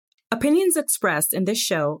Opinions expressed in this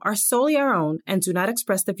show are solely our own and do not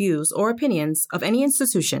express the views or opinions of any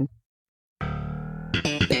institution.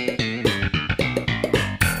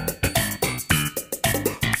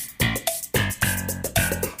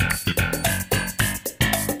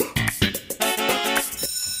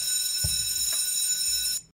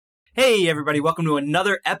 Hey everybody, welcome to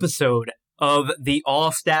another episode of the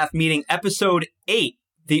All Staff Meeting, episode 8,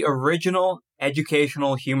 the original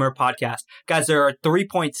educational humor podcast. Guys, there are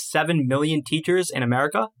 3.7 million teachers in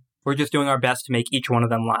America. We're just doing our best to make each one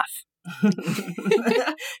of them laugh.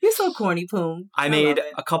 You're so corny, Poom. I made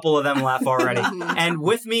a couple of them laugh already. And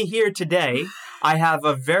with me here today, I have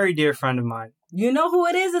a very dear friend of mine. You know who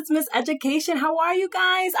it is? It's Miss Education. How are you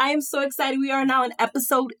guys? I am so excited. We are now in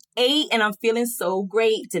episode 8, and I'm feeling so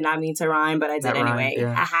great. Did not mean to rhyme, but I did anyway.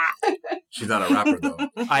 Yeah. She's not a rapper, though.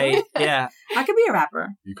 I could be a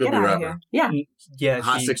rapper. You could be a rapper. Yeah.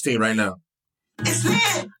 Hot 16 right now. It's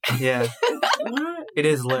lit. Yeah. What? It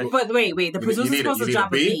is lit. But wait. The producer's supposed to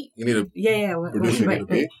drop a beat. You need a producer.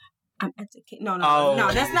 Wait. I'm educated. No,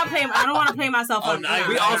 that's not playing. I don't want to play myself up.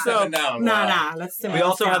 We also We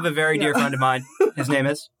also have a very dear friend of mine. His name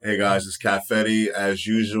is. Hey guys, it's Catfetti as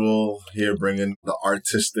usual. Here bringing the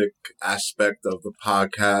artistic aspect of the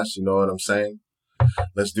podcast. You know what I'm saying?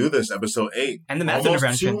 Let's do this. Episode 8 and the math almost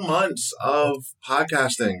intervention. 2 months of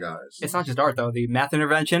podcasting, guys. It's not just art though. The math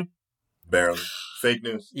intervention. Barely. Fake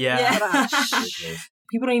news. Yeah. Fake news.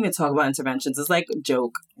 People don't even talk about interventions. It's like a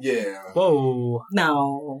joke. Yeah. Whoa.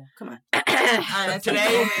 No. Come on.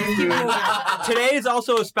 Today is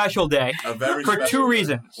also a special day. A very for special 2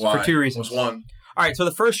 reasons. Why? For 2 reasons. What's one? All right. So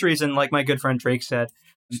the first reason, like my good friend Drake said.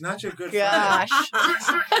 It's not your good friend.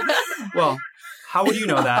 Well, how would you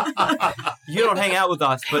know that? You don't hang out with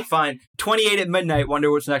us, but fine. 28 at midnight.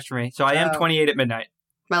 Wonder what's next for me. So I am 28 at midnight.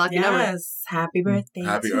 My lucky number. Yes. Happy birthday.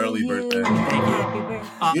 Happy early birthday. Thank you. Happy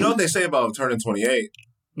birthday. You know what they say about turning 28?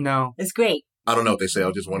 No. It's great. I don't know what they say.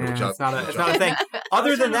 I just wonder what y'all. It's not a thing.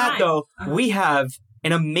 Other than that, though, we have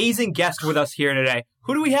an amazing guest with us here today.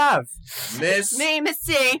 Who do we have? Miss C.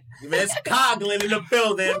 Miss Coughlin in the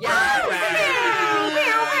building.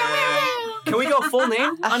 Can we go full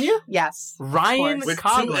name on you? Yes. Ryann with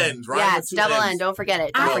Coughlin. 2 N's. Yes, double N. Don't forget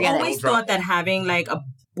it. I always thought that having like a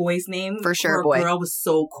boy's name for sure, a girl was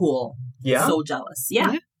so cool. Yeah. So jealous.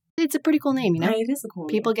 Yeah. It's a pretty cool name, you know? It is a cool name.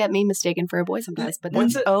 People get me mistaken for a boy sometimes, but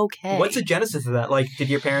that's okay. What's the genesis of that? Like, did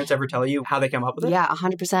your parents ever tell you how they came up with it? Yeah,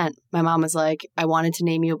 100%. My mom was like, I wanted to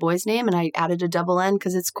name you a boy's name, and I added a double N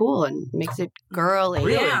because it's cool and makes it girly.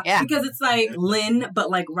 Really? Yeah. Because it's like Lynn,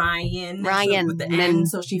 but like Ryan. Ryan. With the N,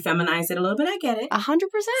 so she feminized it a little bit. I get it. 100%.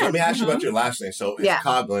 So let me ask you about your last name. So it's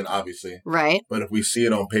Coughlin, obviously. Right. But if we see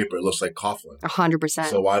it on paper, it looks like Coughlin. 100%.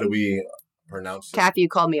 So why do we pronounce it? Kathy, you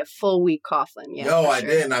called me a full week Coughlin. Yeah, no, I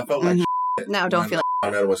didn't. I felt like No, don't feel like I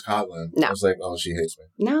found out it was Coughlin. No. I was like, oh, she hates me.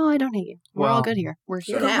 No, I don't hate you. We're all good here. We're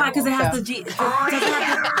here now. Because it has the G. Does it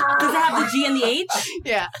have the G and the H?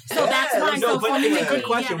 Yeah. So that's fine. No, so but it's a good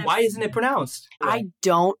question. Why isn't it pronounced? I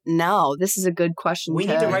don't know. This is a good question. We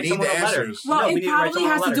need to write someone a letter. Well, it probably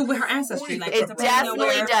has to do with her ancestry. Like, it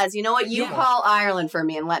definitely does. You know what? You call Ireland for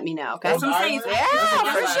me and let me know, okay? That's what I'm saying.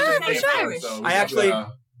 Yeah, for sure. I actually...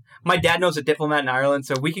 My dad knows a diplomat in Ireland,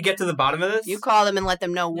 so we could get to the bottom of this. You call them and let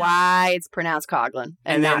them know why it's pronounced Coughlin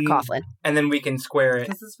and not Coughlin. And then we can square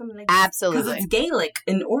it. Absolutely. Because it's Gaelic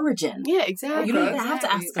in origin. Yeah, exactly. You don't even have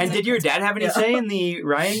to ask. And did your dad have any say in the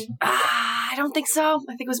Ryan? I don't think so.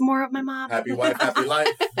 I think it was more of my mom. Happy wife, happy life.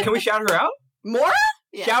 Can we shout her out? Mora?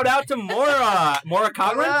 Yeah. Shout out to Mora. Mora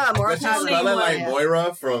Coughlin? Mora Does she spell it like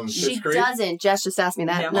Moira from Schitt's Creek? She doesn't. Jess just asked me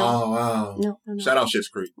that. Yeah. No. Oh, wow. No. Shout out Schitt's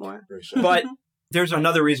Creek. Mora. But there's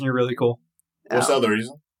another reason you're really cool. What's the other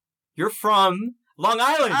reason? You're from Long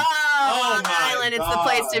Island. Oh, Long Island. It's the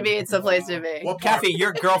place to be. It's the place to be. Kathy,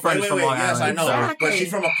 your girlfriend is from Long Island. Yes, I know. Exactly. But she's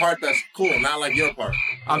from a part that's cool, not like your part.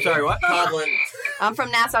 I'm sorry, what? Coughlin. I'm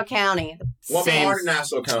from Nassau County. What part of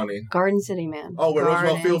Nassau County? Garden City, man. Oh, where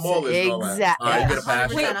Roosevelt Field Mall is. Exactly. All right, you get a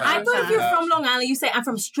pass. Wait, I thought if you're from Long Island, you say, I'm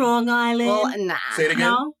from Strong Island. Well, nah. Say it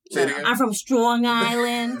again. No? Say it again. I'm from Strong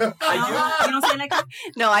Island. You don't say like that?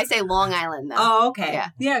 No, I say Long Island, though. Oh, okay.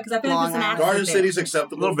 Yeah, because I feel like it's an accent. Garden City's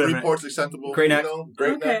acceptable. Little bit Freeport's acceptable. Great Neck.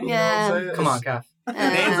 Great Neck. Yeah. You know what I'm saying? Come on, Kath. The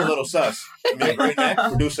name's a little sus. Great Neck,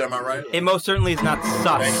 producer, am I right? It most certainly is not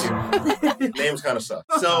sus. Thank you. Name's kind of sus.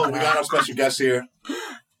 So, we got our special guest here.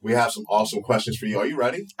 We have some awesome questions for you. Are you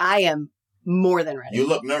ready? I am more than ready. You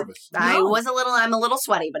look nervous. I'm a little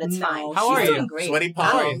sweaty, but it's fine. How are you? Great. Sweaty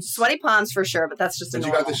palms. Sweaty palms for sure, but that's just But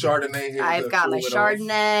you got the Chardonnay here. I've got my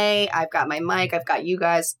Chardonnay. I've got my mic. I've got you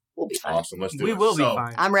guys. We'll be fine. Awesome. Let's do it. We will be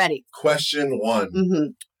fine. I'm ready. Question 1. Mm-hmm.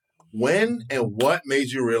 When and what made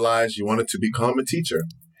you realize you wanted to become a teacher?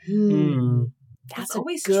 That's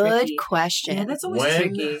always a good tricky. question. Yeah, that's always When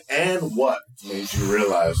tricky. and what made you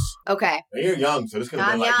realize? Okay. And you're young, so this could have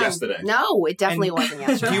I'm been like young. yesterday. No, it definitely wasn't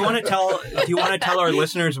yesterday. Do you want to tell our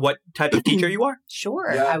listeners what type of teacher you are?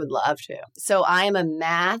 Sure, Yeah. I would love to. So I am a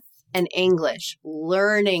math and English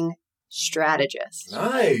learning strategist.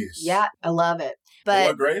 Nice. Yeah, I love it. In But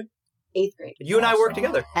what grade? 8th grade. You and I work Awesome.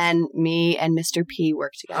 together. And me and Mr. P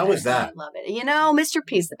work together. How was that? I love it. You know, Mr.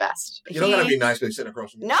 P's the best. You don't gotta be nice because he's sitting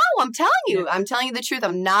across from you. No, I'm telling you. I'm telling you the truth.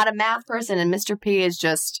 I'm not a math person, and Mr. P is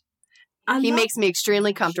just, he makes me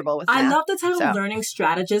extremely comfortable with I math. love the title So. learning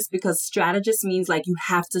strategist because strategist means like you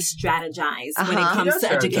have to strategize when it Uh-huh. comes He to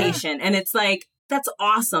does education. And it's like, that's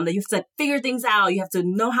awesome that you have to figure things out. You have to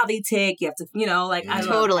know how they tick. You have to, I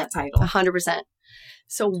Totally. love that title. 100%.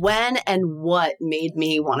 So when and what made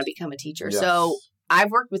me want to become a teacher? Yes. So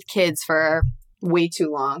I've worked with kids for way too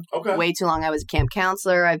long. Okay. Way too long. I was a camp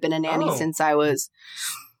counselor. I've been a nanny Oh. since I was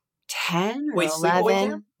 10 or Wait, sleepaway 11.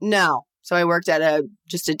 camp? No. So I worked at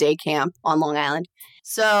just a day camp on Long Island.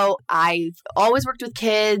 So I've always worked with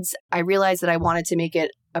kids. I realized that I wanted to make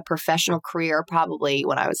it a professional career probably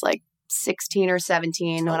when I was like 16 or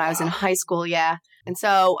 17 when I was in high school. Yeah. And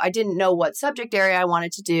so I didn't know what subject area I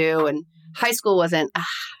wanted to do. And high school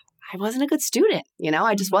I wasn't a good student,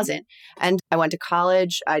 I just wasn't. And I went to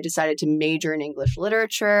college. I decided to major in English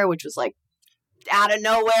literature, which was like out of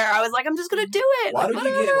nowhere. I was like, I'm just going to do it. Why Like, do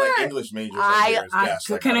you get whatever. like English majors up here as guests?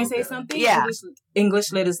 Like, Can I don't say get it. something? Yeah.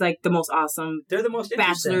 English lit is like the most awesome They're the most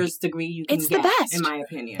interesting. bachelor's degree you can It's the get, best. in my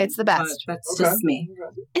opinion. It's the best. But that's Okay. just me.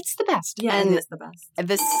 It's the best. Yeah, and it is the best.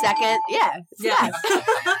 the second, it's the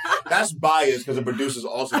best. That's biased because the producer's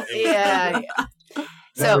also English. Yeah.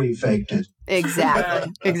 So Very faked it.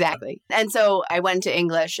 exactly. And so I went to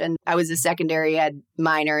English and I was a secondary ed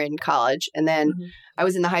minor in college. And then I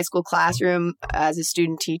was in the high school classroom as a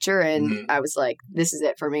student teacher. And I was like, this is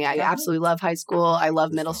it for me. I absolutely love high school. I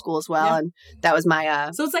love middle school as well. Yeah. And that was my,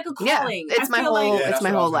 So it's like a yeah, calling. it's I my feel whole, like, Yeah, it's that's my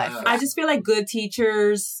what I whole was gonna life. ask. I just feel like good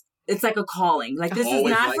teachers, it's like a calling. Like this is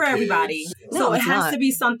Always not like for everybody. kids. So No, it it's has not. to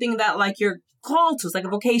be something that like you're called to. It's like a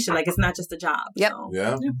vocation. Like it's not just a job. Yep. So,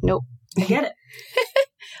 Yeah. Nope. I get it.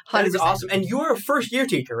 That is 100%. awesome. And you're a first year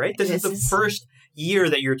teacher, right? This is the first year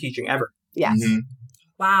that you're teaching ever. Yes. Mhm.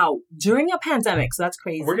 Wow. During a pandemic. So that's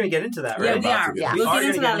crazy. We're going to get into that, Yeah, right? we about are. to get Yeah. We We'll are get going to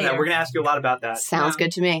into get that into that. later. We're going to ask you a lot about that. Sounds Yeah.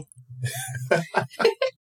 good to me.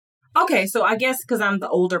 Okay, so I guess because I'm the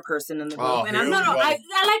older person in the group, Oh, and here I we go. like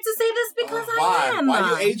to say this because Why? I am. Why do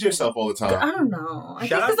you age yourself all the time? I don't know. I Shut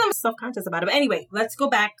guess up. because I'm self-conscious about it. But anyway, let's go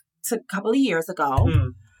back to a couple of years ago,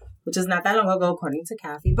 which is not that long ago, according to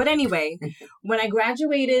Kathy. But anyway, when I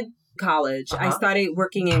graduated college, I started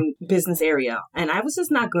working in business area, and I was just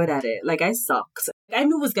not good at it. Like I sucked. I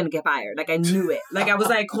knew I was gonna get fired. Like I knew it. Like I was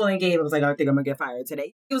like calling Gabe. I was like, I think I'm gonna get fired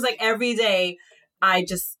today. It was like every day, I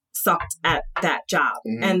just sucked at that job.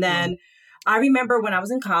 Mhm. And then I remember when I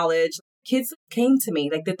was in college, kids came to me,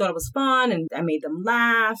 like they thought it was fun and I made them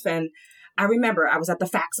laugh. And I remember I was at the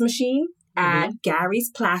fax machine at Gary's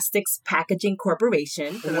Plastics Packaging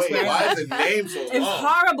Corporation. Wait, why is the name so It's long?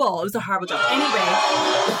 horrible. It was a horrible job.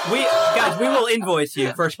 Anyway, We will invoice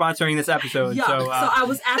you for sponsoring this episode. yeah. So, So I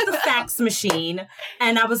was at the fax machine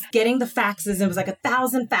and I was getting the faxes. And it was like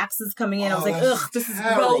 1,000 faxes coming in. I was like, ugh, this is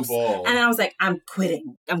gross. terrible. And I was like, I'm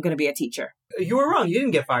quitting. I'm going to be a teacher. you were wrong. You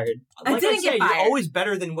didn't get fired. I didn't get fired. You're always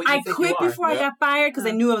better than what you I think quit you are. before I got fired because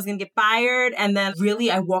I knew I was going to get fired. And then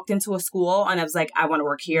really, I walked into a school and I was like, I want to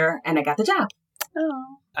work here. And I got the job. Oh.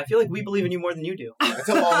 I feel like we believe in you more than you do. I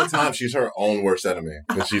tell her all the time she's her own worst enemy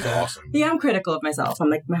because she's awesome. Yeah, I'm critical of myself. I'm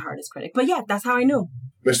like my hardest critic. But yeah, that's how I knew.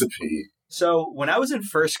 Mr. P. So when I was in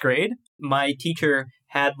first grade, my teacher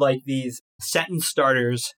had like these sentence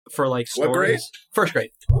starters for like stories. What grade? First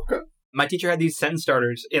grade. Okay. My teacher had these sentence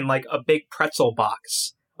starters in like a big pretzel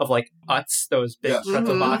box of like Utz, those big Yes.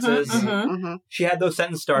 pretzel Mhm, boxes. mhm, mhm. Mm-hmm. She had those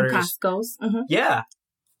sentence starters. Costco's. Mhm. Yeah.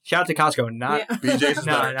 Shout out to Costco. Not. Yeah. BJ's is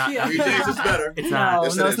No, better. not- BJ's is better. It's not.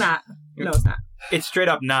 Yes, it no, is. it's not. No, it's not. It's straight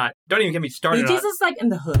up not. Don't even get me started on BJ's is like in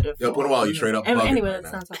the hood of. Yo, put a while, you straight up And bugging anyway, right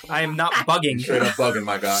let's now. not talk about I am not bugging. Straight up bugging,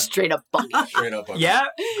 my guy. Straight up bunny. Straight up bugging. Yeah.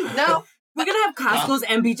 No. We're gonna have Costco's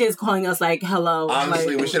and BJ's calling us like, hello.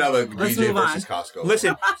 Honestly, like, we should have a let's BJ move on. versus Costco.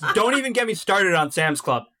 Listen, don't even get me started on Sam's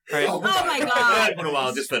Club. All right? Oh my God. Put a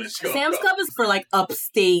while, just finish. Go. Sam's Club is for like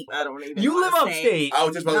upstate. I don't even. You live wanna say. upstate. I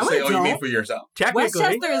was just about to No, say, I oh, you mean don't. for yourself. Technically.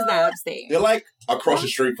 Westchester is not upstate. You're like across the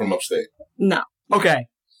street from upstate. No. Okay.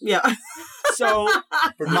 Yeah. So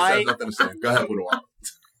Producer has nothing to say. Go ahead, put a while.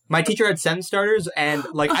 my teacher had sentence starters, and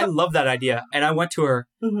like I love that idea. And I went to her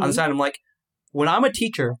on the side. I'm like, when I'm a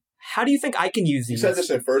teacher, how do you think I can use You these? said this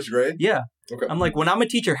in first grade? Yeah. Okay. I'm like, when I'm a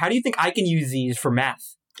teacher, how do you think I can use these for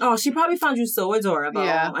math? Oh, she probably found you so adorable.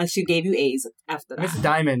 Yeah. And she gave you A's after that. Miss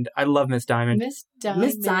Diamond. I love Miss Diamond. Miss Diamond.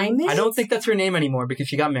 Miss Diamond? I don't think that's her name anymore because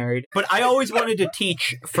she got married. But I always wanted to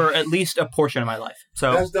teach for at least a portion of my life.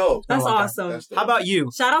 So That's dope. That's I like that. awesome. That's dope. How about you,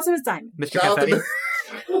 Shout out to Miss Diamond. Mr. Shout out to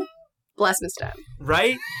Caffetti? Bless Miss Diamond.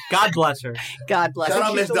 Right? God bless her. God bless Shout her.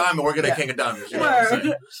 out Miss Diamond. We're getting King of Diamonds. You know what I'm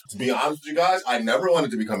saying? To be honest with you guys, I never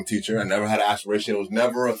wanted to become a teacher. I never had an aspiration. It was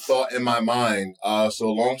never a thought in my mind. So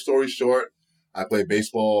long story short, I played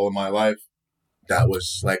baseball all of my life. That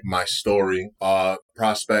was like my story.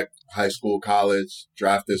 Prospect, high school, college,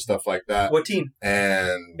 drafted, stuff like that. What team?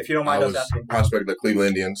 And If you don't mind I us was asking. prospect of the Cleveland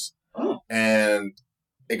Indians. Oh. And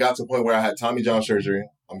it got to the point where I had Tommy John surgery.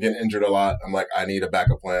 I'm getting injured a lot. I'm like, I need a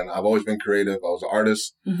backup plan. I've always been creative. I was an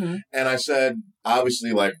artist. Mm-hmm. And I said,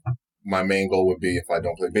 obviously, like, my main goal would be, if I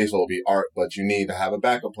don't play baseball, would be art, but you need to have a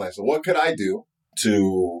backup plan. So what could I do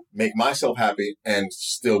to make myself happy and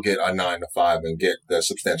still get a 9-to-5 and get the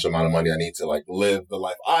substantial amount of money I need to, like, live the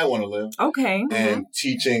life I want to live? Okay. And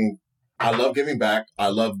teaching, I love giving back. I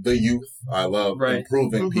love the youth. I love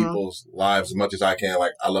improving people's lives as much as I can.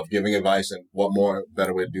 Like, I love giving advice, and what more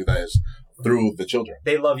better way to do that is through the children.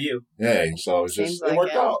 They love you. Yeah, so it's just, Seems it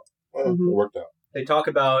worked like it. out. It worked out. They talk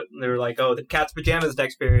about, they're like, oh, the cat's pajamas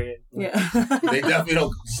next period. Yeah. They definitely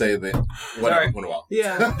don't say that. Whatever, in a while.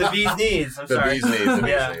 Yeah. The bee's knees. I'm The sorry. bee's knees. The bee's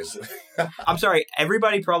Yeah. knees. I'm sorry.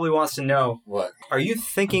 Everybody probably wants to know, What? are you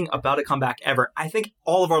thinking about a comeback ever? I think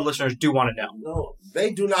all of our listeners do want to know. No,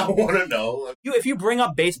 they do not want to know. If you bring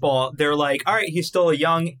up baseball, they're like, all right, he's still a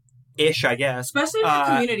young-ish, I guess. Especially in our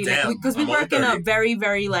community. damn, Because we I'm only work in a 30. very,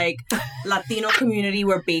 very, like, Latino community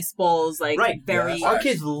where baseball's, like, very... Yeah, Our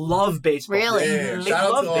kids love baseball. Really? Yeah, They shout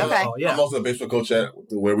out love to all. baseball, yeah. I'm also a baseball coach at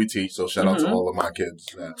where we teach, so shout out to all of my kids.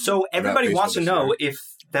 Yeah. So everybody baseball wants to this know year. if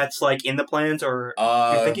that's, like, in the plans or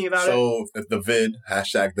you're thinking about it? So if the vid,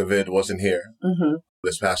 #the vid wasn't here Mm-hmm.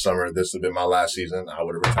 this past summer, this would have been my last season, I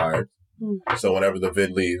would have retired. So whenever the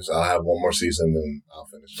vid leaves, I'll have one more season and I'll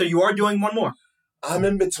finish. So you are doing one more? I'm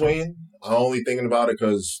in between. I'm only thinking about it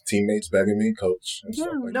because teammates begging me, coach, and stuff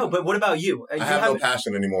like No, that. but what about you? I have no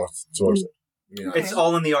passion anymore towards it. You know? It's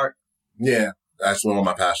all in the art. Yeah, that's what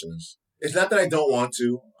my passion is. It's not that I don't want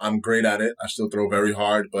to. I'm great at it. I still throw very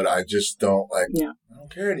hard, but I just don't, like, Yeah. I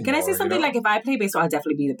don't care anymore. Can I say something? you know? Like, if I play baseball, I'll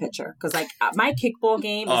definitely be the pitcher. Because, like, my kickball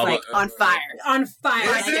game is, like, On fire. on fire.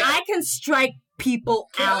 Is Like, it? I can strike people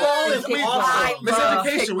out. Kickball in is we kickball. I love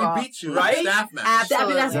Miseducation, we kickball. beat you. Right? Staff match. That's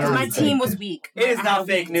Absolutely. because my team was weak. It is I had not a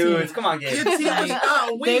fake weak news. team. Come on, Gabe. Your team is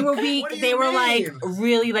not weak. They were weak. What do you They were, like, mean?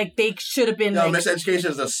 really, like, they should have been, No, like... Miseducation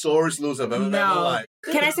is the sorest loser I've ever met in my No. life.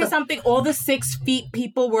 Can I say something? All the 6 feet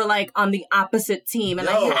people were, like, on the opposite team. And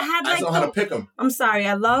Yo, I had, I like, just know how to pick them. I'm sorry.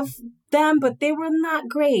 I love them, but they were not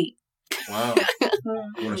great. Wow.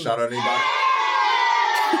 You want to shout out anybody?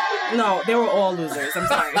 No, they were all losers. I'm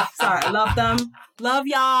sorry. Sorry. I love them. Love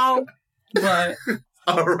y'all. But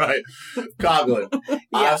All right. Coughlin.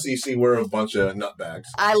 Obviously, you see we're a bunch of nutbags.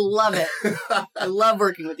 I love it. I love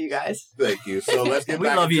working with you guys. Thank you. So let's get We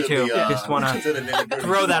back love you into too. the, Just wanna to the nitty-gritty.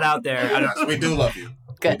 Throw that out there. I don't, Yes, we do love you.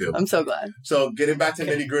 Good. We do. I'm so glad. So getting back to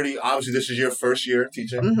nitty gritty, obviously this is your first year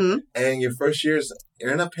teaching, Mm-hmm. and your first year is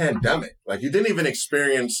you're in a pandemic. Like, you didn't even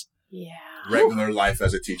experience Yeah. regular life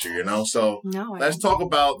as a teacher, you know? So No. let's talk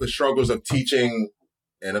about the struggles of teaching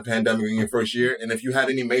in a pandemic in your first year, and if you had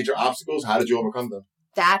any major obstacles, how did you overcome them?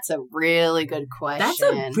 That's a really good question. that's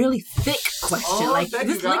a really thick question. Oh, like, thank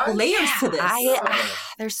there's you, like guys. layers to this.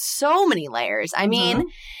 There's so many layers. I mean,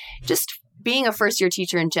 just being a first year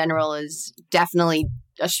teacher in general is definitely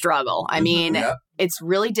a struggle. I mean, Yeah. it's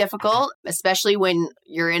really difficult, especially when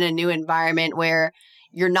you're in a new environment where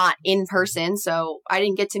you're not in person. So I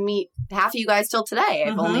didn't get to meet half of you guys till today.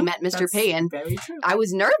 I've only met Mr. That's P, and very true. I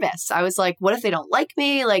was nervous. I was like, what if they don't like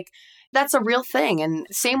me? Like, that's a real thing. And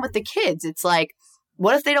same with the kids. It's like,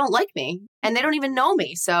 what if they don't like me and they don't even know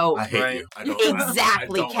me? So I hate Right. you. I don't,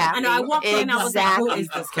 Exactly, I don't Kat. I know. I walked in and I was like, who is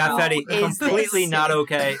this? girl? Caffetti, Is completely this- not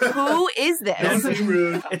okay. who is this? Don't be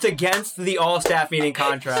rude. It's against the all-staff meeting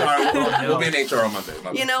contract. Sorry, Oh, no. we'll be in HR on Monday.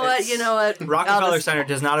 You know what? You know what? Rockefeller I'll just- Center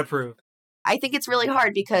does not approve. I think it's really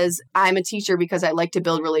hard because I'm a teacher because I like to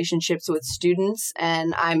build relationships with students,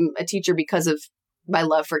 and I'm a teacher because of my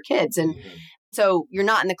love for kids. And so you're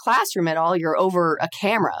not in the classroom at all. You're over a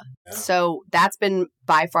camera. Yeah. So that's been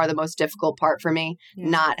by far the most difficult part for me, Yeah.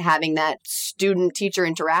 not having that student-teacher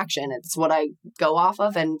interaction. It's what I go off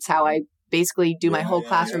of, and it's how I basically do my whole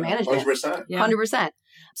classroom management. 100%. Yeah. 100%.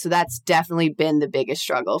 So that's definitely been the biggest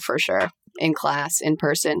struggle for sure in class, in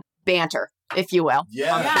person. Banter, if you will.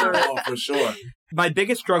 Yeah, oh, for sure. My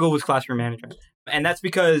biggest struggle was classroom management. And that's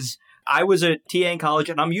because I was a TA in college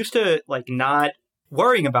and I'm used to like not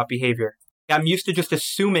worrying about behavior. I'm used to just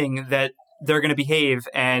assuming that they're going to behave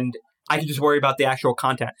and I can just worry about the actual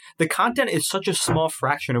content. The content is such a small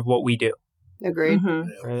fraction of what we do. Agreed.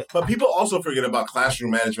 Mm-hmm. Right. But people also forget about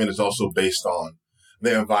classroom management is also based on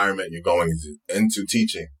the environment you're going into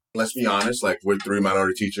teaching. Let's be honest, like we're 3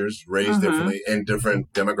 minority teachers raised differently in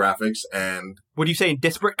different demographics and... What do you say, in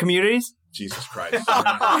disparate communities? Jesus Christ.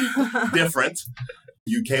 Different.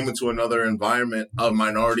 You came into another environment of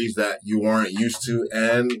minorities that you weren't used to,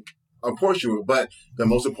 and of course you were. But the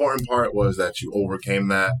most important part was that you overcame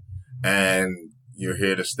that, and you're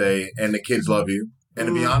here to stay, and the kids love you. And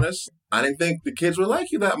to be honest, I didn't think the kids would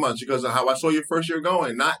like you that much because of how I saw your first year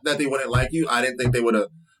going. Not that they wouldn't like you. I didn't think they would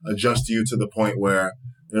adjust to you to the point where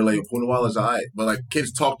they're like, Punawal is all right. But like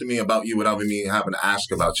kids talk to me about you without me having to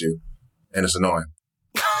ask about you. And it's annoying.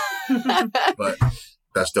 But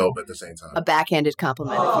that's dope at the same time. A backhanded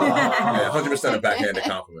compliment. Yeah, 100% a backhanded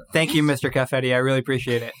compliment. Thank you, Mr. Caffetti. I really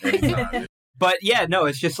appreciate it. Anytime. But yeah, no,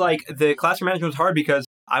 it's just like the classroom management was hard because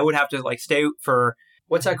I would have to like stay for,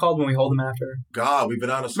 what's that called when we hold them after? God, we've been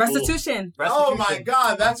out of school. Restitution. Oh my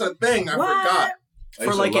God, that's a thing. I forgot. I For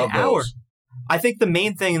used to like an love hour. those. I think the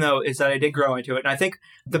main thing, though, is that I did grow into it. And I think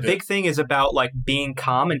the big thing is about like being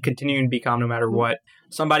calm and continuing to be calm no matter what.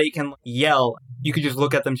 Somebody can yell. You could just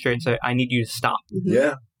look at them straight and say, I need you to stop.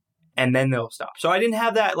 Yeah. And then they'll stop. So I didn't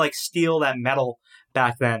have that like steel, that metal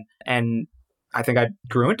back then. And I think I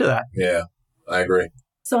grew into that. Yeah, I agree.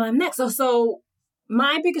 So I'm next. So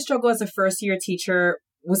my biggest struggle as a first year teacher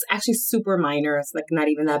was actually super minor. It's like not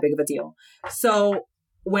even that big of a deal. So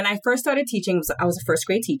when I first started teaching, I was a first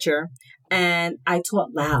grade teacher and I taught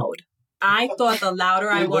loud. I thought the louder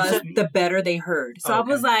I was, the better they heard. So I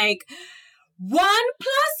was like, 1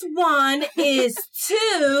 + 1 is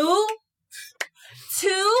 2.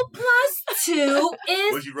 2 + 2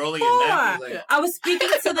 is Was you rolling 4. your neck? Like, I was speaking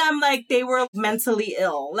to them like they were mentally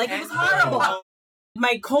ill. Like, it was horrible.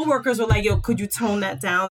 My coworkers were like, yo, could you tone that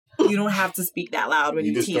down? You don't have to speak that loud when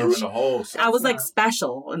you teach. disturbing the whole... I was like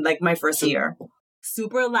special in like my first year.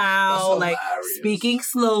 Super loud, like speaking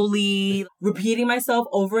slowly, repeating myself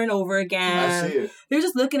over and over again. I see it. They're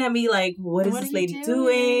just looking at me like, what is this lady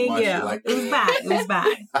doing? Why Yeah, she like it was that? bad. It was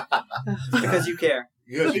bad. Because you care.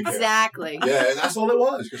 Good, you care. Exactly. Yeah, and that's all it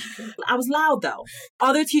was. 'Cause you care. I was loud though.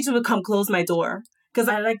 Other teachers would come close my door. Because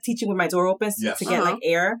I like teaching with my door open Yes. to get like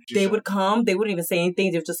air. You They should. would come. They wouldn't even say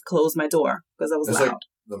anything. They would just close my door because I was It's loud. like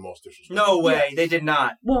the most disrespectful. No way. They did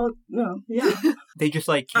not. Well, no, yeah. They just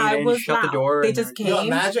like came I in, was shut loud. the door. They and just they're- came, Yo,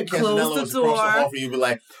 imagine closed Cancelella the was across the hall door. for you, be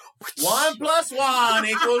like, 1 + 1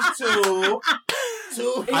 equals 2.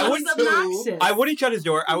 2 It I was wouldn't- obnoxious. I wouldn't shut his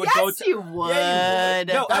door. I would go Yes, to... you would. No,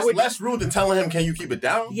 I That's would... less rude than telling him, can you keep it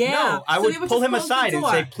down? Yeah. No, I So would they would pull just him close the aside and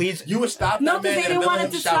door. say, please... You would stop No, that because man they and didn't let want him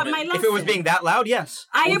to disrupt shout my it. lesson. If it was being that loud, yes.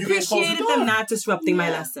 I Well, you didn't close the appreciated door. them not disrupting my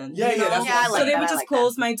lesson. Yeah, you yeah, know? that's Yeah, I what like So they that. would I just like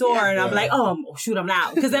close my door, and I'll be Yeah. like, oh, shoot, I'm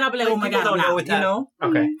loud. Because then I'll be like, oh my People God, I'm don't know loud. what You that- know?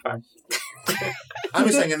 Okay, fine. I'm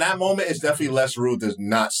just saying, in that moment, it's definitely less rude to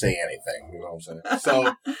not say anything. You know what I'm saying?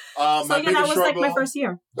 So, So my yeah, that biggest was struggle... like my first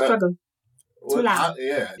year. Uh, Struggling. Too loud.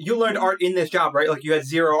 Yeah. You learned art in this job, right? Like you had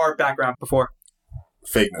zero art background before.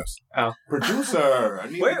 Fake news. Oh. Producer. I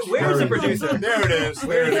need Where is the producer? There it is.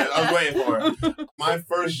 There it is. I was waiting for it. My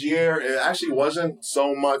first year, it actually wasn't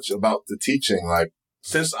so much about the teaching. Like,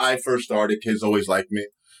 since I first started, kids always liked me.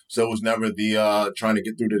 So it was never the trying to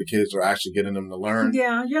get through to the kids or actually getting them to learn.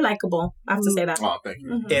 Yeah, you're likable. I have to say that. Oh, thank you.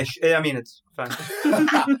 Mhm. Ish. I mean, it's fine.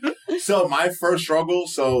 So my first struggle,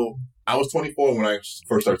 so I was 24 when I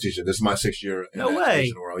first started teaching. This is my 6th year in No the way.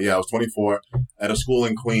 education world. Yeah, I was 24 at a school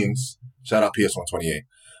in Queens. Shout out PS 128.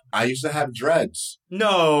 I used to have dreads.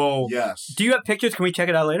 No. Yes. Do you have pictures? Can we check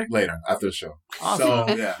it out later? Later, after the show. Awesome.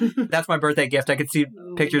 So, yeah. That's my birthday gift. I could see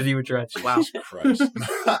pictures of you with dreads. Wow. Christ.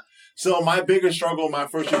 So my biggest struggle my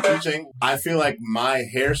first year teaching, I feel like my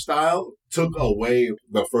hairstyle took away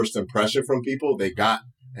the first impression from people. They got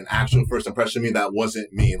an actual first impression of me that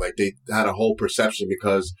wasn't me. Like they had a whole perception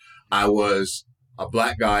because I was a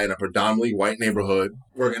black guy in a predominantly white neighborhood.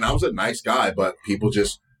 And I was a nice guy, but people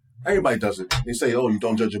just, everybody does it. They say, oh, you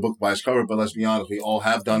don't judge a book by its cover, but let's be honest, we all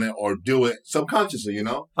have done it or do it subconsciously, you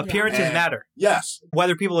know? Appearances And- matter. Yes.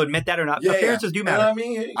 Whether people admit that or not. Yeah, Appearances do You know matter. what I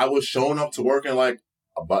mean? I was showing up to work in like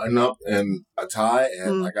a button up and a tie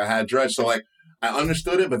and like I had dreads. So like I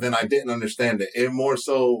understood it, but then I didn't understand it. And more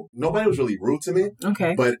so, nobody was really rude to me,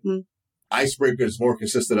 Okay. but icebreakers more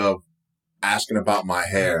consisted of asking about my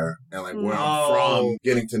hair and like where I'm from,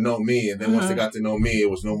 getting to know me. And then once they got to know me, it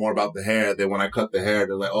was no more about the hair. Then when I cut the hair,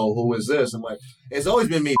 they're like, oh, who is this? I'm like, it's always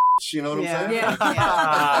been me. You know what I'm saying?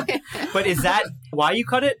 Yeah. But is that why you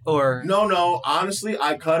cut it or? No. Honestly,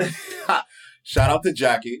 I cut it. Shout out to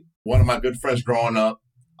Jackie, one of my good friends growing up.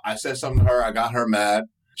 I said something to her. I got her mad.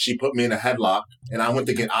 She put me in a headlock, and I went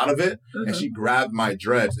to get out of it, and she grabbed my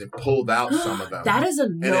dreads and pulled out some of them. That is a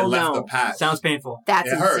and it left the patch. Sounds painful.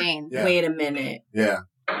 That's it insane. Yeah. Wait a minute. Yeah.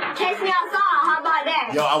 Chase me outside. How about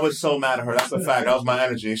that? Yo, I was so mad at her. That's a fact. That was my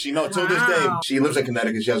energy. And she till this day, she lives in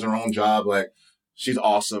Connecticut. She has her own job. Like, she's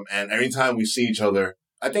awesome. And every time we see each other,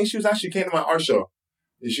 I think she came to my art show.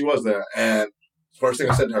 She was there. And first thing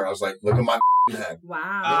I said to her, I was like, look at my head. Wow.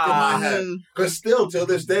 Look at my head. Because still, till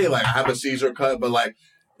this day, like, I have a Caesar cut, but like,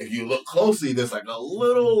 if you look closely, there's like a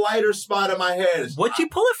little lighter spot in my head. What'd you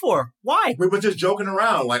pull it for? Why? We were just joking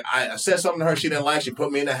around. Like, I said something to her she didn't like. She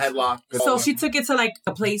put me in a headlock. So she took it to like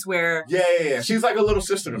a place where... Yeah. She's like a little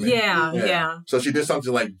sister to me. Yeah. So she did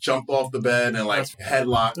something like jumped off the bed and like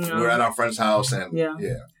headlocked. Yeah. We were at our friend's house and yeah.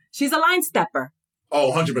 She's a line stepper.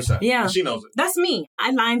 Oh, 100%. Yeah. She knows it. That's me.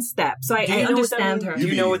 I line step. So I understand her. Do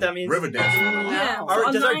you know what that means? River dance. Yeah.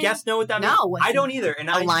 Does our guest know what that means? No. I don't either. And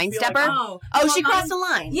A line stepper? She crossed the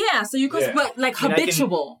line. Yeah, so you cross, but like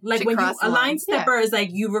habitual. Like when you, a line stepper is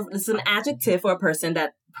like it's an adjective for a person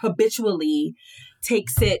that habitually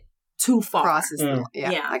takes it too far. Crosses the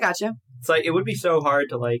yeah. I got you. It's like, it would be so hard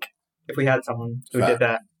to like, if we had someone who did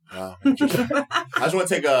that. Wow. I just want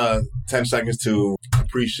to take 10 seconds to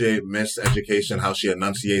appreciate Miss Education, how she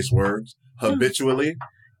enunciates words habitually.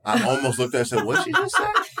 I almost looked at her and said, what she just said?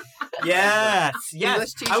 Yes.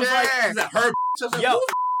 English teacher. I was like, Is that her? yo,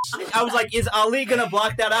 I was like, is Ali going to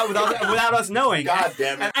block that out without us knowing? God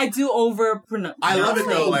damn it. I do over pronounce. I love it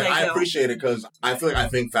though. Like, I appreciate it because I feel like I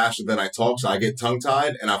think faster than I talk, so I get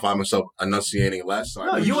tongue-tied and I find myself enunciating less.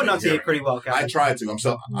 So you enunciate pretty well, Kevin. I try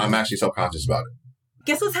to. I'm actually self-conscious about it.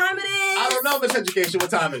 Guess what time it is? I don't know, Miss Education. What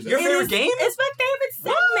time is it? Your favorite game? It's my favorite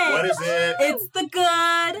segment. What is it? It's the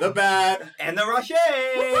good, the bad, and the Rocher.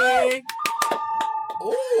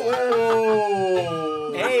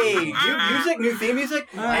 Ooh. Hey, new theme music.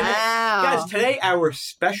 Wow. And guys, today our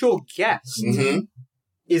special guest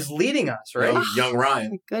is leading us, right? Young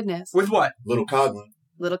Ryan. My goodness. With what? Little Coglin.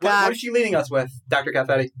 Little What cock. is she leading us with, Dr.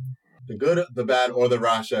 Caffetti? The good, the bad, or the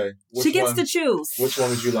Rache? She gets to choose. Which one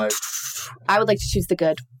would you like? I would like to choose the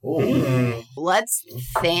good. Ooh. Let's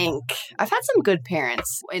think. I've had some good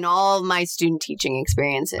parents in all of my student teaching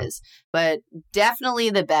experiences, but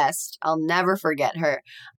definitely the best. I'll never forget her.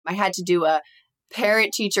 I had to do a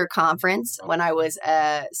parent-teacher conference when I was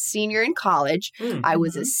a senior in college. I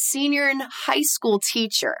was a senior in high school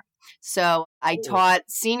teacher. So I taught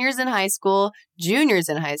seniors in high school, juniors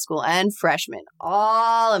in high school, and freshmen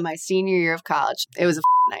all in my senior year of college. It was a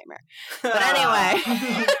nightmare. But anyway,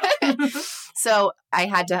 so I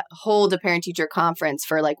had to hold a parent-teacher conference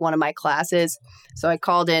for like one of my classes. So I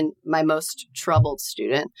called in my most troubled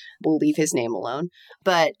student. We'll leave his name alone.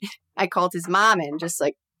 But I called his mom in just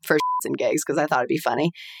like for shits and gigs because I thought it'd be funny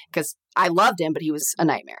because I loved him, but he was a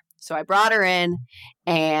nightmare. So I brought her in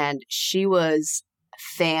and she was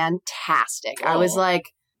fantastic. I was like,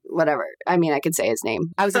 whatever. I mean, I could say his name.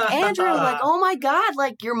 I was like, Andrew, like, oh my God,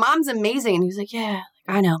 like your mom's amazing. And he was like, yeah,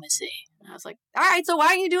 like, I know, Missy. And I was like, all right, so why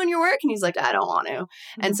aren't you doing your work? And he's like, I don't want to.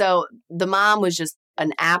 And so the mom was just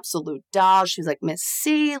an absolute doll. She was like, Miss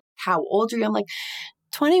C, how old are you? I'm like,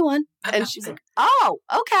 21. And she's like, oh,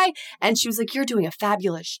 okay. And she was like, you're doing a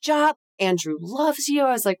fabulous job. Andrew loves you.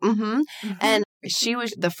 I was like, And she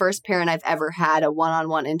was the first parent I've ever had a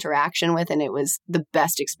one-on-one interaction with, and it was the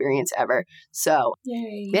best experience ever. So,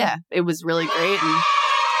 yeah, it was really great. And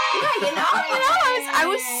I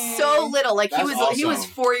was so little. Like he was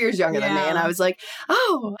 4 years younger than me, and I was like,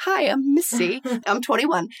 oh, hi, I'm Missy. I'm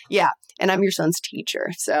 21. Yeah, and I'm your son's teacher.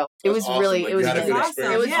 So it was awesome. really, Like, it was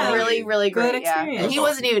awesome. It was really, really great. Good Yeah, experience. and he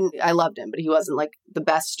wasn't even. I loved him, but he wasn't like the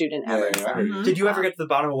best student ever. So. Did you ever get to the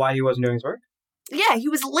bottom of why he wasn't doing his work? Yeah, he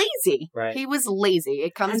was lazy. Right. He was lazy.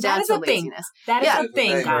 It comes And down that is to a thing. laziness. That is Yeah. the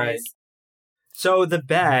thing, guys. Right. So the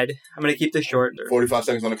bad, I'm going to keep this short. 45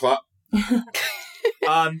 seconds on the clock.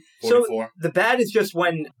 So 44. the bad is just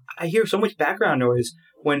when I hear so much background noise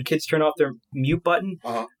when kids turn off their mute button.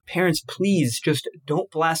 Parents, please just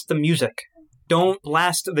don't blast the music. Don't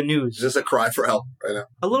blast the news. Is this a cry for help right now?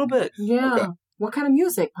 A little bit. Yeah. Okay. What kind of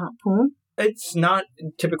music, Poon? It's not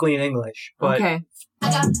typically in English, but Okay.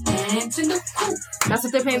 That's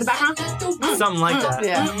what they play in the background? something like that.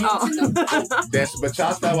 Yeah. Oh. Dance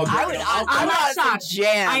bachata. I'm not shocked.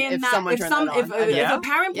 Jam I am if not. someone If turned that on. if a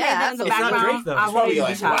parent plays that in the It's not background, Drake, though. I It's won't Probably be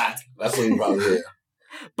like shocked. whack. That's what you probably hear.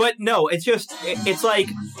 But no, it's just, it's like,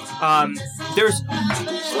 there's...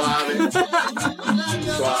 Suave.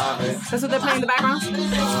 Suave. That's what they're playing in the background?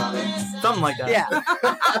 Something like that. Yeah.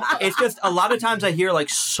 It's just, a lot of times I hear like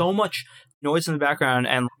so much noise in the background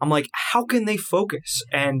and I'm like, how can they focus?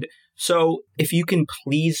 And so if you can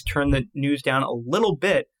please turn the news down a little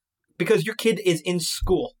bit because your kid is in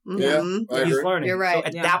school. Yeah, I He's agree. learning. You're right. So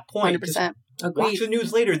at Yeah. that point, 100%. just watch the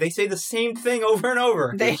news later. They say the same thing over and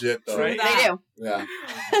over. They- Legit, though. Right? They do. Yeah.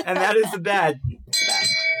 And that is the bad.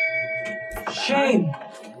 Shame.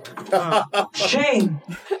 Shame.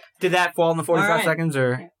 Did that fall in the 45 All right. seconds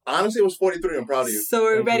or? Honestly, it was 43. I'm proud of you. So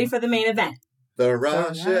we're Thank ready you. for the main event. The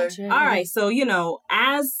Russia. All right. So,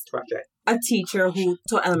 as a teacher who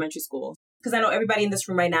taught elementary school, because I know everybody in this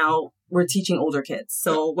room right now, we're teaching older kids.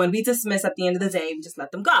 So when we dismiss at the end of the day, we just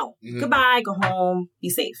let them go. Mhm. Goodbye, go home, be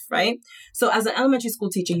safe, right? So as an elementary school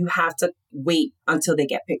teacher, you have to wait until they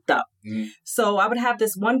get picked up. Mhm. So I would have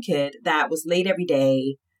this one kid that was late every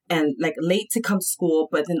day and like late to come to school,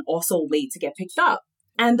 but then also late to get picked up.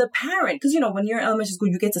 And the parent, because, when you're in elementary school,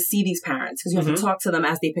 you get to see these parents because you have to talk to them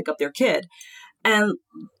as they pick up their kid. And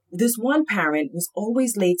this one parent was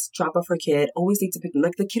always late to drop off her kid, always late to pick them.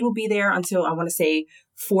 Like the kid will be there until, I want to say,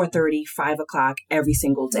 4:30, 5 o'clock every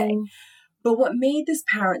single day. But what made this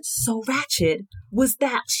parent so ratchet was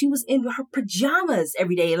that she was in her pajamas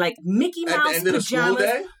every day, like Mickey At Mouse the end of the school pajamas,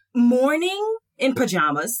 day? morning in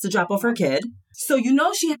pajamas to drop off her kid. So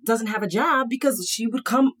she doesn't have a job because she would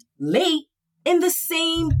come late in the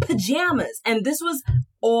same pajamas. And this was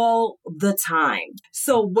all the time.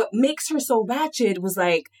 So what makes her so ratchet was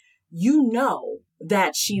like,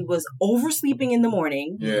 that she was oversleeping in the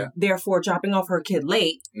morning, therefore dropping off her kid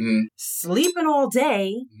late, sleeping all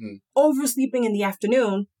day, oversleeping in the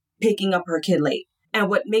afternoon, picking up her kid late. And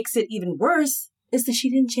what makes it even worse is that she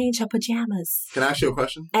didn't change her pajamas. Can I ask you a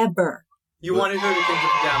question? Ever. You wanted her to change the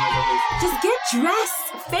pajamas at least. Just get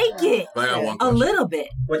dressed. Fake it. I got one A question. little bit.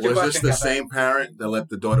 What's your Was this question, the Cafe? same parent that let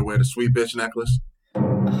the daughter wear the sweet bitch necklace?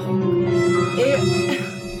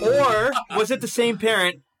 Or was it the same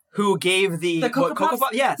parent who gave the Cocoa Puffs?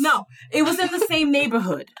 Yes. No, it was in the same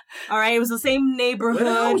neighborhood. All right, it was the same neighborhood.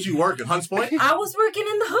 Where the hell was you working? Hunts Point? I was working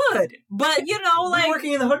in the hood, but like You're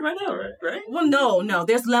working in the hood right now, right? Well, no,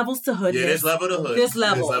 there's levels to hood. Yeah, there's level to hood. There's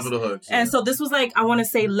levels. There's level to hood. And so this was like, I want to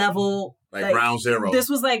say level. Like ground zero. This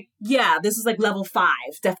was like, level 5.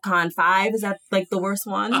 DEFCON 5. Is that like the worst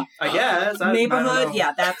one? I guess. I don't Neighborhood? know.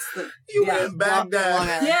 Yeah, that's the. You yeah. went back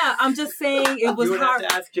there. Yeah, I'm just saying it was You would hard. have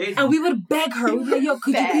to ask Jason. And we would beg her. We'd be like, yo,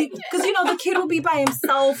 could you be... Because, the kid would be by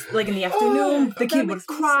himself, like in the afternoon. The kid would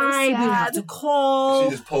cry. We would have to call.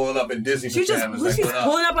 She's just pulling up in Disney pajamas. She's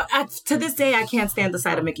pulling up. To this day, I can't stand the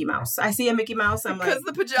sight of Mickey Mouse. I see a Mickey Mouse, I'm like... Because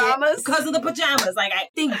the pajamas? Because of the pajamas. Like, I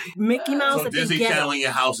think Mickey Mouse... So Disney Channel in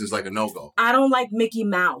your house is like a no-go. I don't like Mickey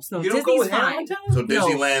Mouse. No, You don't Disney's go with fine. Hannah Montana? So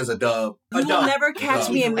Disneyland's a dub. You will never catch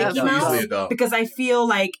me in Mickey Easily Mouse a dub. because I feel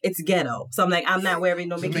like it's ghetto. So I'm like, I'm not wearing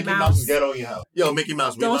no So Mickey Mouse Mouse. is ghetto in your house. Yo, Mickey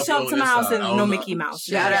Mouse, we Don't love show you up to on my this house side. and I don't no know. Mickey Mouse.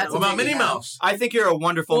 Shout out What about Minnie Mouse? I think you're a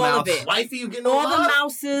wonderful All mouse. of it. Wifey, you getting no All the love?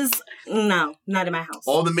 mouses, no, not in my house.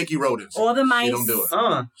 All the Mickey rodents. All the mice. She don't do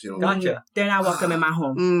it. She don't do it. Gotcha. They're not welcome in my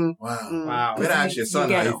home. Wow. Wow. Good ask your son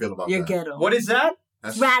You're how ghetto. you feel about You're that. ghetto. What is that?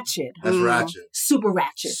 That's Ratchet. That's ratchet. Super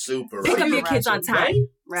ratchet. Super Pick ratchet. up your kids on time.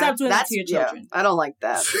 Stop doing that to your children. I don't like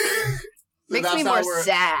that. Makes That's me more our-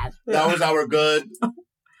 sad. That was our good.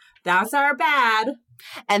 That's our bad.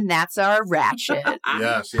 And that's our ratchet.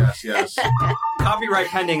 Yes. Copyright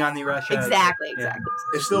pending on the Russia. Exactly.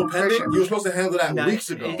 It's still pending. sure. You were supposed to handle that No, weeks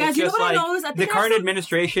ago. it's Guys, you know just what I like noticed? I the think current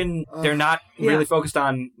administration, they're not really focused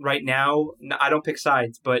on right now. I don't pick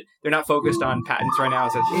sides, but they're not focused on patents right now.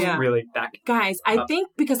 So it's just really back. Guys, I think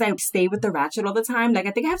because I stay with the ratchet all the time, like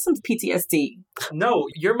I think I have some PTSD. No,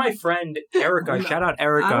 you're my friend Erica. Shout out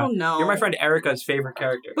Erica. I don't know. You're my friend Erica's favorite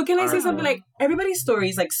character. But can I say something like everybody's story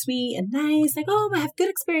is like sweet and nice, like I have good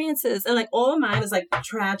experiences, and like all of mine is like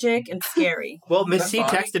tragic and scary. Well, Miss C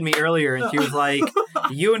texted me earlier and she was like,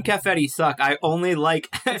 "You and Caffetti suck. I only like."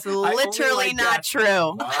 It's literally not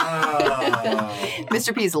true. Wow.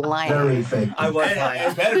 Mr. P's lying. Very fake. I was It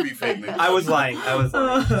lying. better be fake news. I was lying.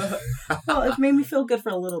 Well, it made me feel good for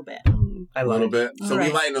a little bit. I A love little it. bit. So All right.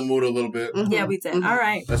 we lighten the mood a little bit. Yeah, we did. All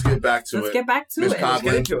right. Let's get back to it. Let's get back to Miss it. Let's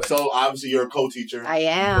get Coughlin. into it. So obviously you're a co-teacher. I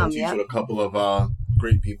am, Co-teacher yep. with a couple of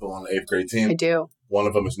great people on the 8th grade team. I do. One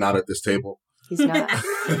of them is not at this table. He's not.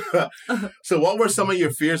 So what were some of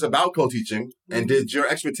your fears about co-teaching? And did your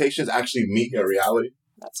expectations actually meet your reality?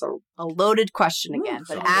 That's a loaded question again,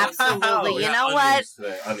 but So- absolutely. We You got know what? onions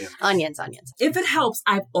today, onions. Onions. If it helps,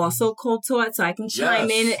 I've also co-taught, so I can chime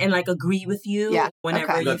Yes. in and like agree with you Yeah,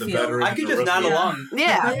 whenever okay. you Got the feel. veteran. I could just nod Yeah. along.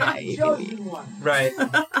 Yeah. Right.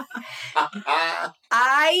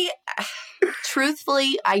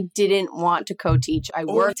 Truthfully, I didn't want to co-teach. I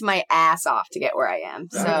worked my ass off to get where I am.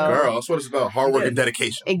 So Girl, that's what it's about. Hard work and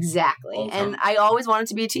dedication. exactly. All the time. And I always wanted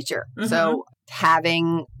to be a teacher. Mhm. So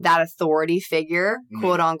having that authority figure,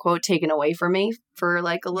 quote unquote, taken away from me for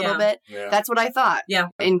like a little bit. Yeah. That's what I thought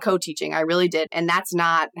in co-teaching. I really did. And that's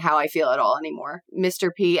not how I feel at all anymore. Mr.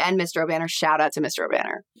 P and Mr. O'Banner, shout out to Mr.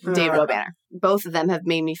 O'Banner, David O'Banner. Both of them have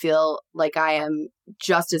made me feel like I am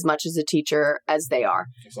just as much as a teacher as they are.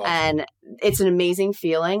 Awesome. And it's an amazing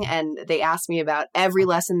feeling. And they ask me about every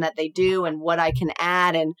lesson that they do and what I can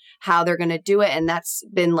add and how they're going to do it. And that's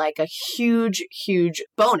been like a huge, huge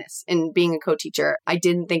bonus in being a co-teacher. I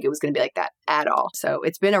didn't think it was going to be like that at all. So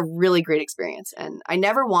it's been a really great experience. And I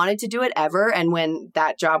never wanted to do it ever. And when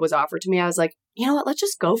that job was offered to me, I was like, you know what, let's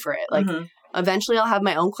just go for it. Like eventually I'll have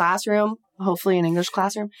my own classroom, hopefully an English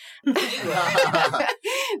classroom.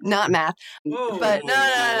 Not math. Whoa, but no.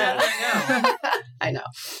 I know.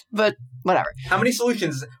 But whatever. How many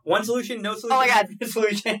solutions? One solution, no solution? Oh my God.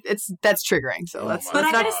 Solution. That's triggering. So let's But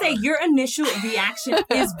I gotta say, your initial reaction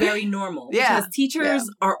is very normal. Because teachers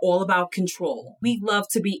are all about control. We love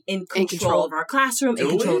to be in control of our classroom, in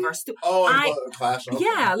control of our students. Classroom.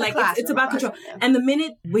 Yeah, like it's about control. And the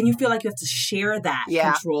minute when you feel like you have to share that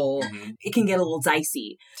control, it can get a little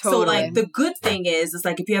dicey. Totally. So like the good thing is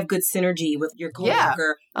like if you have good synergy with your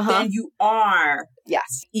coworker, then you are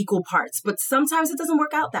equal parts. But sometimes it doesn't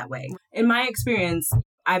work out that way. In my experience,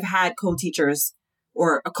 I've had co-teachers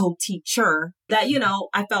or a co-teacher that, you know,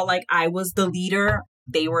 I felt like I was the leader.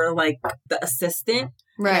 They were like the assistant.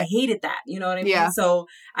 Right. And I hated that. You know what I mean? Yeah. So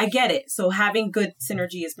I get it. So having good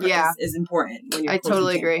synergy is important. When you're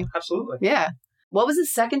totally agree. Absolutely. Yeah. What was the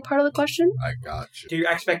second part of the question? I got you. Do your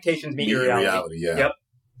expectations meet your reality? Yeah. Yep.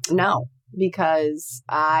 No, because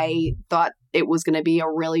I thought it was going to be a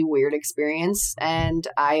really weird experience, and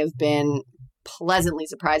I have been pleasantly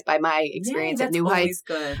surprised by my experience at New Heights.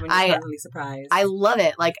 Good when you're pleasantly surprised. I love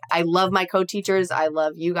it. Like, I love my co-teachers. I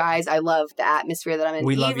love you guys. I love the atmosphere that I'm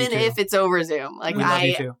in, even if it's over Zoom. Like, we love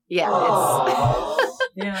you too.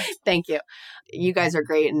 Yeah, Thank you. You guys are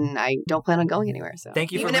great, and I don't plan on going anywhere. So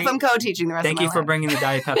thank you. Even if I'm co-teaching the rest of my life. Thank you for bringing the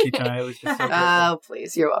Diet Pepsi tonight. It was just so oh,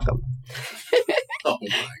 please. You're welcome. Oh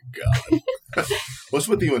my God. What's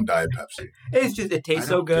with you and Diet Pepsi? It's just, it tastes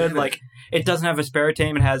so good. Like, it doesn't have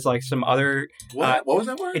aspartame. It has like some other... What was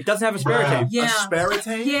that word? It doesn't have aspartame. Yeah.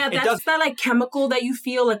 Aspartame? Yeah, that's that like chemical that you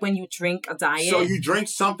feel like when you drink a diet. So you drink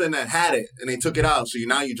something that had it and they took it out. So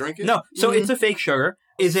now you drink it? No. So it's a fake sugar.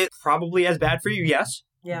 Is it probably as bad for you? Yes.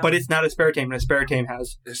 Yeah. But it's not aspartame, and aspartame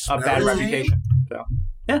has a bad reputation. So,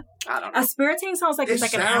 yeah. I don't know. Aspartame sounds like it's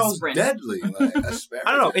like an aspirin. Deadly. Like aspartame.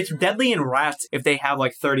 I don't know. It's deadly in rats if they have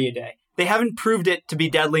like 30 a day. They haven't proved it to be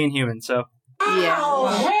deadly in humans, so. Yeah. Oh,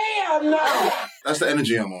 hell no. That's the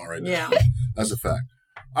energy I'm on right now. Yeah. That's a fact.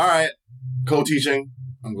 All right. Co-teaching.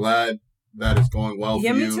 I'm glad that it's going well for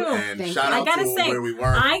you. Me too. And shout out to where we were.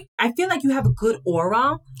 I feel like you have a good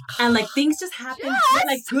aura. And like things just happen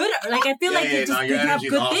like good. Like I feel like you have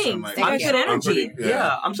good things. Like, you have good energy.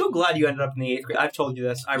 I'm so glad you ended up in the 8th grade. I've told you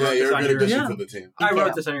this. I wrote this on your addition to the team. I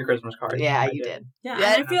wrote this on your Christmas card. Yeah, you did. Yeah, and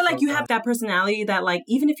I feel like you have that personality that like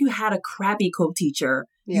even if you had a crappy co-teacher,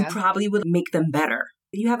 you probably would make them better.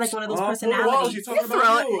 You have like one of those personalities.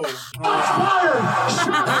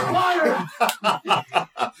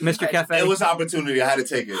 Mr. Cafe. It was opportunity. I had to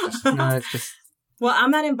take it. No, it's just. Well,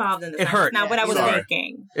 I'm not involved in this. It hurt. Not what I was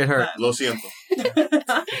thinking. It hurt. Lo siento.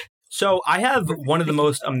 So I have one of the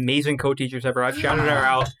most amazing co-teachers ever. I've shouted her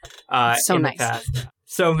out in the past.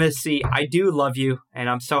 So Miss C, I do love you,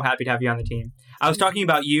 and I'm so happy to have you on the team. I was talking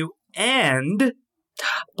about you and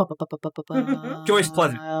Joyce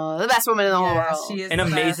Pleasant. The best woman in the whole world. She is an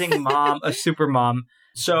amazing mom, a super mom.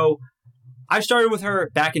 So I started with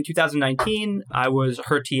her back in 2019. I was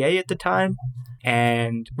her TA at the time,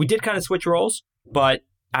 and we did kind of switch roles. But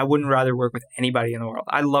I wouldn't rather work with anybody in the world.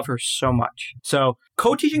 I love her so much. So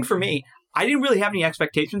co-teaching for me, I didn't really have any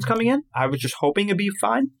expectations coming in. I was just hoping it'd be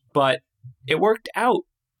fine, but it worked out.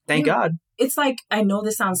 Thank God. It's like, I know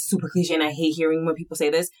this sounds super cliche and I hate hearing when people say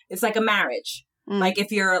this. It's like a marriage. Like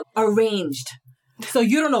if you're arranged. So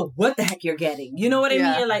you don't know what the heck you're getting. You know what I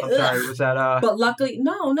mean? You're like, sorry, was that But luckily,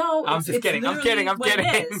 no. I'm just kidding. I'm kidding.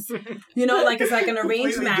 You know, like it's like an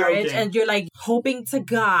arranged marriage and you're like hoping to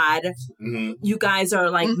God you guys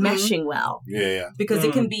are like meshing well. Yeah. Because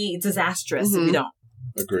it can be disastrous if you don't.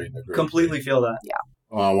 Agreed. Completely feel that. Yeah.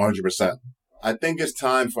 100%. I think it's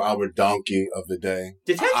time for our donkey of the day.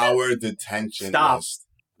 Detention? Our detention Stop. list.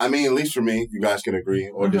 I mean, at least for me, you guys can agree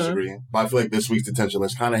or disagree. But I feel like this week's detention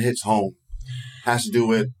list kind of hits home. Has to do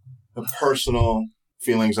with the personal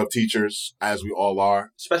feelings of teachers, as we all are.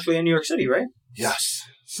 Especially in New York City, right? Yes.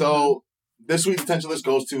 So this week's detention list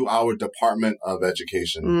goes to our Department of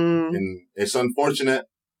Education. And it's unfortunate.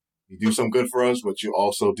 You do some good for us, but you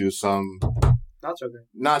also do some Not so good.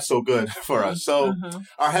 Not so good for us. So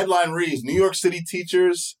our headline reads, New York City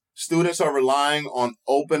teachers, students are relying on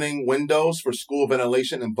opening windows for school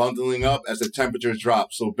ventilation and bundling up as the temperatures drop.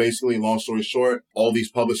 So basically, long story short, all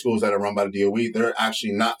these public schools that are run by the DOE, they're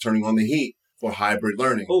actually not turning on the heat for hybrid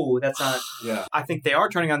learning. Oh, that's not... Yeah. I think they are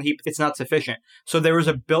turning on the heat, but it's not sufficient. So there was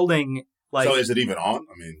a building... Like, so is it even on?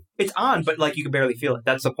 I mean... It's on, but like you can barely feel it.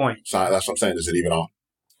 That's the point. So that's what I'm saying. Is it even on?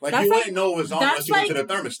 Like, That's you like- wouldn't know it was on unless you went to the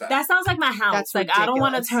thermostat. That sounds like my house. That's like, I don't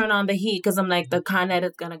want to ridiculous. turn on the heat because I'm like, the Con Ed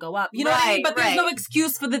is going to go up. You know what I mean? Right, But there's no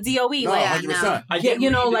excuse for the DOE. No, like, 100%. I did you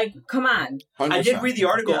know, read- like, come on. 100%. I did read the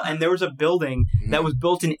article, and there was a building that was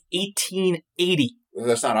built in 1880,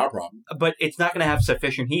 That's not our problem. but it's not going to have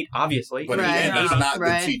sufficient heat, obviously. But Right. again, that's not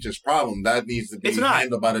Right. the teacher's problem. That needs to be It's not.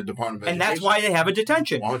 handled by the Department of And Education. that's why they have a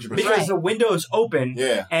detention. 100%. Because the window's open,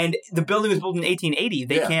 Yeah. and the building was built in 1880.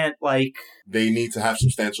 They Yeah. can't, like... They need to have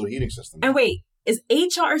substantial heating systems. And wait, is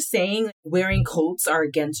HR saying wearing coats are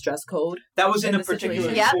against dress code? That was in In a the particular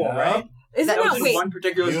situation. Yep. school, right? Isn't That was that, in wait, one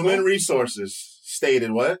particular Human school. Resources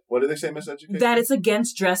stated what? What did they say, Miss Education? that it's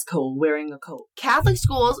against dress code wearing a coat? Catholic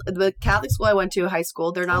schools, the Catholic school I went to, high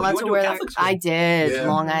school, they're not Oh, you allowed went to to a wear Catholic school? I did. Yeah.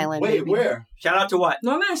 Long Island. Wait, baby. where? Shout out to what?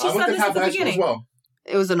 No, man, she I went said to this at the Catholic high school as beginning. well.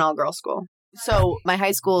 It was an all-girl school. So my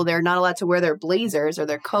high school, they're not allowed to wear their blazers or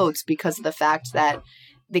their coats because of the fact that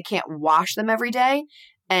they can't wash them every day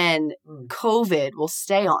and COVID will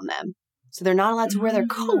stay on them. So they're not allowed to wear their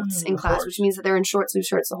coats in Of class, course. which means that they're in short sleeve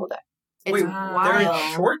shirts the whole day. It's Wait, Wow. they're wild.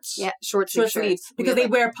 in shorts? Yeah, short sleeve Short sleeves. shirts. Because they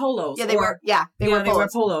wear polos. Yeah, they wear. Yeah, they wear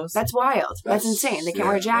polos. That's wild. That's insane. They can't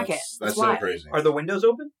wear a jacket. That's so wild. crazy. Are the windows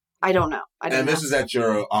open? I don't know. I And didn't this know. is at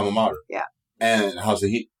your alma mater. Yeah. And how's the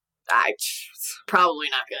heat? Probably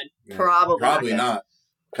not good. Yeah. Probably not.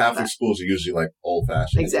 Catholic schools are usually like old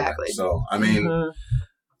fashioned. Exactly. So, I mean,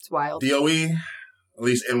 It's wild. DOE, at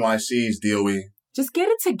least NYC's DOE, Just get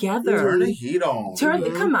it together. turn the heat on.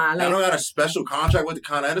 Come on. I Like, don't got a special contract with the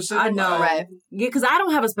Con Edison. I know. Right. Yeah, because I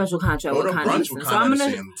don't have a special contract Go with to Con brunch Edison. with So Con I'm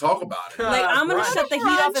Edison going to, and talk about it. like, I'm going to Brunch. shut the heat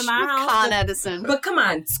off in my house. Con Edison. But come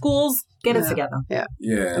on, schools, get it together. Yeah,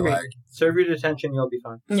 Agreed. like, Serve your detention, you'll be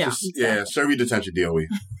fine. Yeah. serve your detention, DOE.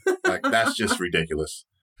 Like, that's just ridiculous.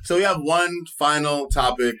 So we have one final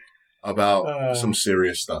topic about some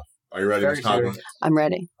serious stuff. Are you ready, Very Ms. Coughlin? serious. I'm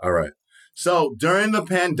ready. All right. So during the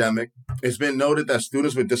pandemic, it's been noted that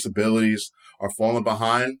students with disabilities are falling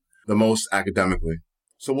behind the most academically.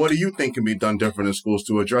 So what do you think can be done different in schools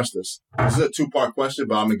to address this? This is a two-part question,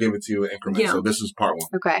 but I'm going to give it to you in increments. Yeah. So this is part one.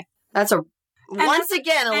 Okay. That's once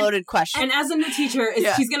again a loaded question. And as a new teacher,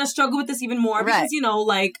 she's going to struggle with this even more because, Right. you know,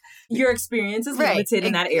 like, your experience is Right. limited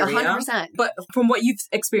in that area. 100%. But from what you've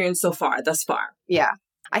experienced so far, thus far. Yeah.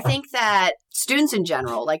 I think that students in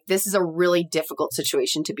general, like, this is a really difficult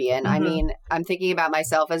situation to be in. I mean, I'm thinking about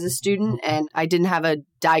myself as a student, and I didn't have a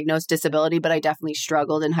diagnosed disability, but I definitely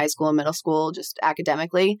struggled in high school and middle school, just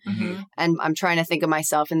academically. And I'm trying to think of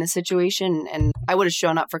myself in this situation, and I would have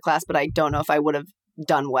shown up for class, but I don't know if I would have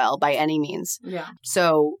done well by any means. Yeah.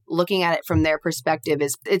 So looking at it from their perspective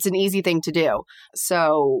it's an easy thing to do.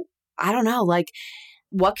 So I don't know, like,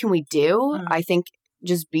 what can we do? I think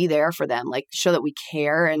just be there for them, like, show that we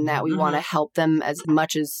care and that we want to help them as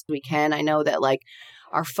much as we can. I know that, like,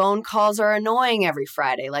 our phone calls are annoying every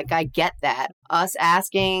Friday. Like, I get that. Us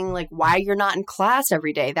asking, like, why you're not in class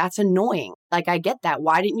every day, that's annoying. Like, I get that.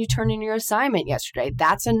 Why didn't you turn in your assignment yesterday?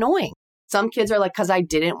 That's annoying. Some kids are like, because I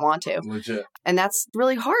didn't want to. Legit. And that's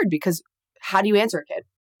really hard because how do you answer a kid?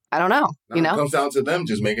 I don't know, you It know? comes down to them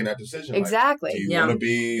just making that decision. Exactly. Like, do you Yeah. want to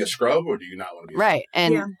be a scrub or do you not want to be a Right.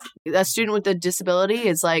 And Yeah. a student with a disability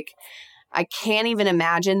is like, I can't even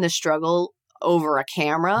imagine the struggle over a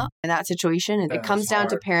camera in that situation. Yeah, It comes it's down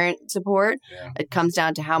to hard. parent support. Yeah. It comes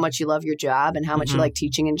down to how much you love your job and how much you like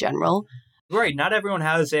teaching in general. Right. Not everyone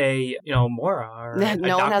has a, Mora or a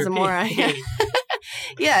No one has Dr. a Mora. P.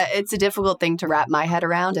 Yeah, it's a difficult thing to wrap my head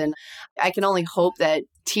around. And I can only hope that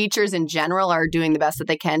teachers in general are doing the best that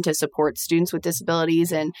they can to support students with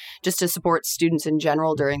disabilities and just to support students in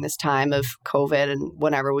general during this time of COVID and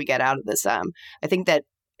whenever we get out of this. I think that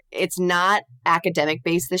it's not academic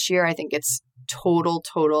based this year. I think it's total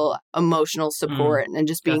emotional support and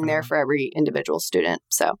just being there for every individual student.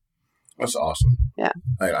 So That's awesome. Yeah.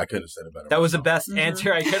 I couldn't have said it better. That was the best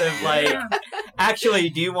answer I could have, actually,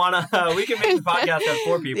 do you want to, we can make the podcast have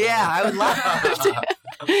 4 people. yeah, I would love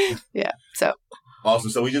to. Yeah. So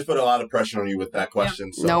Awesome. So we just put a lot of pressure on you with that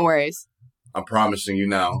question. So no worries. I'm promising you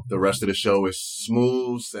now, the rest of the show is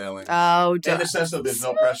smooth sailing. Oh, in the sense of there's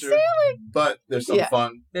no pressure, but there's some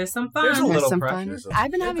fun. There's some fun. There's a little some pressure. fun.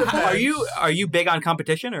 I've been having fun. Are you big on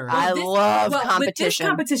competition or? I love With this competition.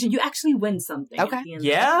 competition, you actually win something. Okay. at the end.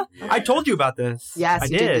 Yeah? I told you about this. Yes, I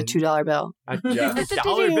you did the $2 bill. The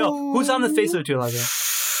dollar bill. Who's on the face of the $2 bill?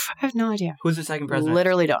 I have no idea. Who's the second president?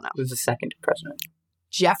 Literally don't know. Who's the second president?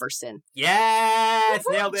 Jefferson. Yes!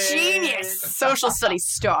 Nailed it! Genius! Social studies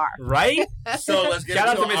star. Right? So let's get Shout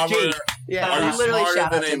out into to Miss G. Yeah, Are you literally smarter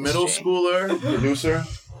shout than out a to middle Miss G. schooler producer?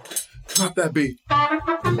 Drop that beat.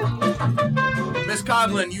 Miss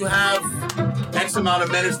Coughlin, you have X amount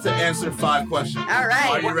of minutes to answer 5 questions. All right.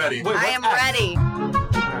 Are you ready? Wait, I am what's ready.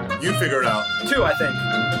 You figure it out. 2, I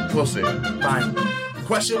think. We'll see. Fine.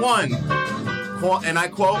 Question 1. And I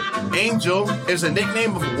quote, Angel is a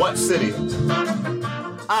nickname of what city?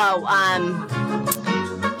 Oh,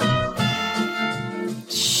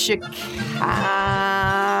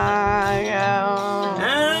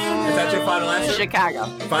 Chicago. Is that your final answer? Chicago.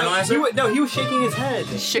 Final answer? He was shaking his head.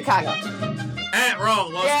 Chicago.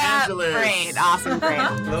 Wrong. Los Angeles. Great. Awesome. Great.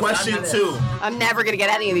 Question 2. I'm never going to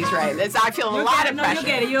get any of these right. I feel a lot of pressure. You'll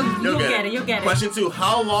get it. You'll get it. Question 2.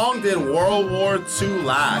 How long did World War II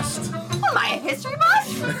last? Am I a history buff?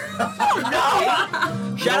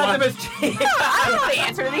 No. Shout out to Miss G. I don't know the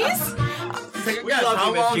answer to these. Take a guess. love How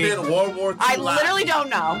you, Miss long G. did World War II I last? literally don't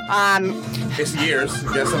know. It's years.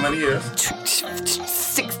 Guess how many years?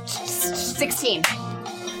 16.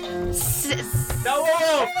 No,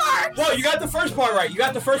 whoa, you got the first part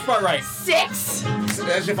right. 6.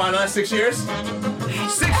 That's your final answer? 6 years?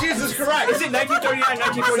 6 years is correct. Is it 1939,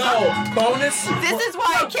 1945? So, bonus. This is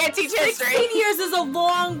why I can't teach history. 16 years is a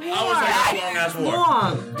long war. I was like, long-ass war.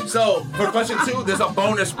 Long. So, for question 2, there's a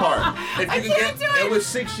bonus part. If you can can't get, do it. it was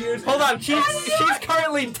 6 years. Hold on, she's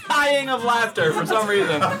currently dying of laughter for some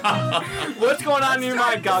reason. What's going on in your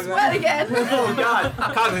mind, Coughlin? What again? Oh, God.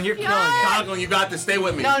 Coughlin, you're killing it. Coughlin, you got to stay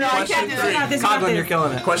with me. No, I Question can't do 3. this. Coughlin, you're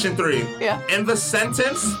killing it. Question 3. Yeah. In the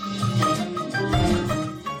sentence,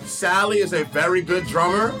 Sally is a very good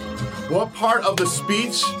drummer. What part of the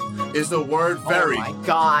speech is the word very? Oh my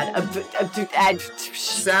God.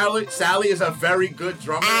 Sally is a very good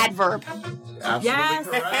drummer. Adverb. Absolutely Yes.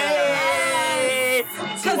 correct. Hey!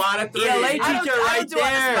 2 out of 3. ELA I teacher don't right do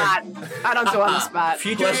on the spot. I don't do on the spot.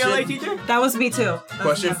 Future Question- ELA teacher? That was me too.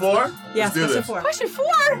 Question 4. Yes, Let's do question this. 4. Question 4.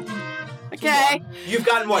 Okay. You've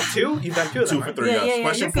gotten what, 2? You've gotten 2 of them, 2 for right? 3, yes. Yeah.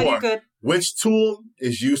 Question You're good. 4. You're good. Which tool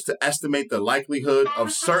is used to estimate the likelihood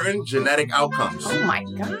of certain genetic outcomes? Oh my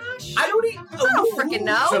gosh. I don't I don't freaking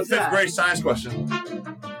know. It's a 5th grade science question.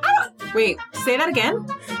 Wait, say that again.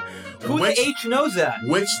 Who Which- the H knows that?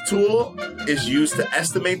 Which tool is used to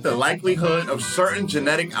estimate the likelihood of certain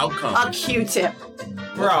genetic outcomes? A Q-tip.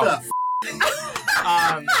 Bro. What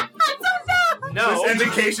No. This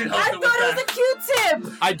education I helped thought with it was a that.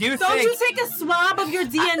 Q-tip. I do Don't think... you take a swab of your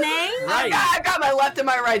DNA? Right. I got my left and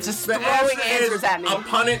my right just The throwing answer answers is at me. a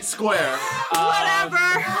Punnett square. Whatever.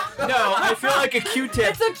 No, I feel like a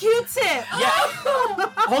Q-tip. It's a Q-tip. Yeah.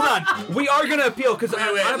 Hold on. We are going to appeal because Wait,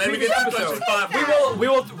 on a let me previous get to episode, question 5. we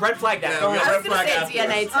will red flag that. Yeah, Don't we worry. got I was going to say a Red flag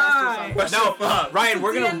DNA test or Alright. something. Question No, 5. Ryan,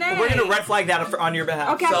 we're DNA. gonna red flag that on your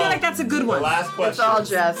behalf. Okay, I So- feel like that's a good The one. last It's question all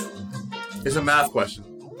Jess. is a math question.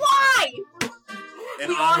 Why? In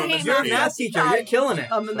We all honor of hate Miss You're a G. math teacher. You're killing it.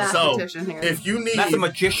 I'm a So, mathematician here. if you need That's a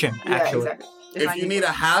magician, Yeah, actually. exactly. if you need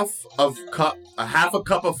a half a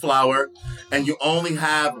cup of flour and you only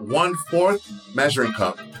have 1/4 measuring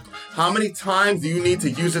cup, how many times do you need to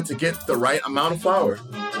use it to get the right amount of flour?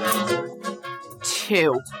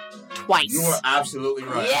 2. Twice. You are absolutely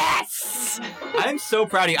right. Yes! I'm so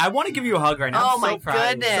proud of you. I want to give you a hug right now. Oh I'm my so proud of you.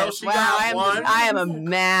 goodness. So she Wow, got 1, I am a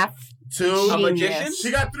math 2. A genius. magician? She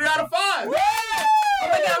got 3 out of 5. Oh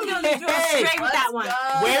my God, I'm gonna do Hey, straight with that one.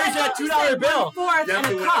 Where's that $2 bill? 1/4 Definitely and a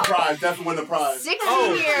win the cup. prize. Definitely win the prize.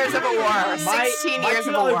 16 years of a war. 16 my years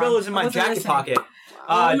of a $2 war. bill is in my What was I jacket saying? pocket.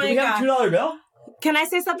 Oh Do my we have a God. $2 bill? Can I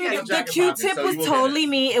say something? Yeah, The jacket Q-tip pocket, so was you will get totally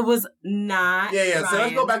me. It was not. Yeah. So let's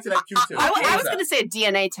Ryan. go back to that Q-tip. I What was that? going to say a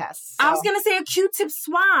DNA test. I was so. gonna say a Q-tip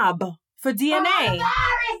swab for DNA.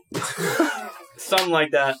 Something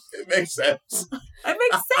like that. It makes sense. It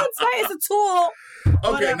makes sense, right? It's a tool.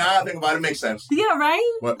 Okay, Whatever. now I think about it, it makes sense. Yeah,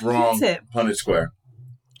 right? What wrong? Q-tip. Punnett square.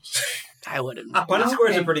 I wouldn't. Punnett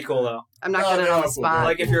squares are pretty cool, though. I'm not No, good they at on are the cool. spot.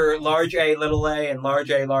 Like if you're large A, little a, and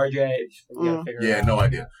large A, large A. You gotta figure it Yeah, out. no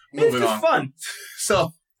idea. It's Moving just on. fun. So,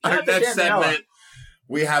 Shout our out to next Daniela. segment,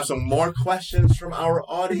 we have some more questions from our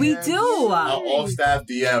audience. We do. Our all-staff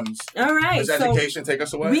DMs. All right. Does So education take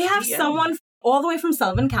us away? we have Yeah. someone all the way from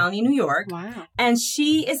Sullivan County, New York. Wow. And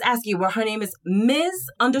she is asking, well, her name is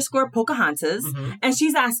Ms._Pocahontas. Mm-hmm. And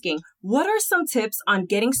she's asking, what are some tips on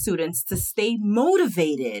getting students to stay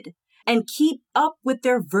motivated and keep up with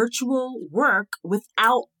their virtual work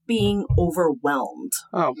without being overwhelmed?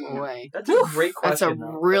 Oh, boy. That's a great question. That's a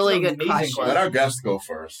though. really That's an good amazing question. Let our guest go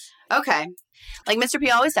first. Okay. Like Mr. P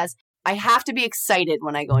always says, I have to be excited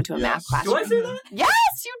when I go into a math Yes. classroom. Do I say that?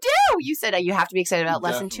 Yes, you do. You said you have to be excited about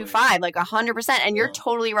lesson Definitely. 2.5, like 100%. And you're Yeah.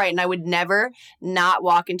 totally right. And I would never not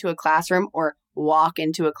walk into a classroom or walk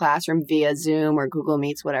into a classroom via Zoom or Google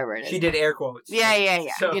Meets, whatever it is. She did air quotes. Yeah.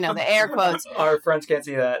 So- You know, the air quotes. Our friends can't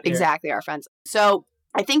see that. here. Exactly, our friends. So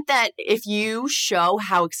I think that if you show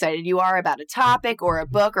how excited you are about a topic or a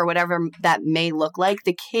book or whatever that may look like,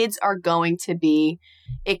 the kids are going to be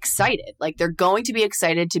excited. Like they're going to be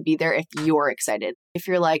excited to be there if you're excited. If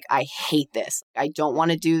you're like, I hate this, I don't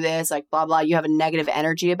want to do this, like blah, blah, you have a negative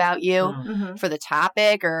energy about you Mhm. for the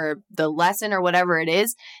topic or the lesson or whatever it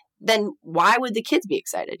is, then why would the kids be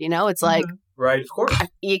excited? You know, it's like, Right, of course.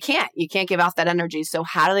 you can't give off that energy. So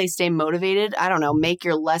how do they stay motivated? I don't know. Make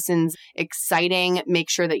your lessons exciting.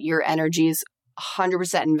 Make sure that your energy is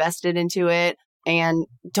 100% invested into it, and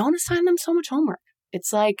don't assign them so much homework.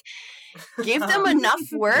 It's like, give them enough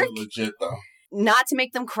work You're legit though. not to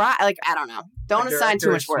make them cry. Like, I don't know. Don't The assign too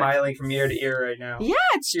director much is work. Smiling from ear to ear right now. Yeah,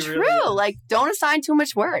 it's She true. really is. Like, don't assign too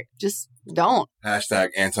much work. Just don't. Hashtag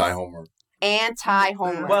anti-homework.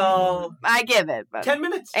 Anti-homework. Well, I give it, but 10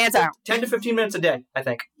 minutes. Anti. 10 to 15 minutes a day, I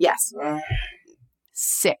think. yes,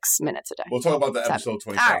 6 minutes a day. We'll talk about the Seven. episode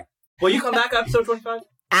 25. All right. Will you come back episode 25?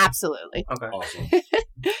 Absolutely. Okay. Awesome.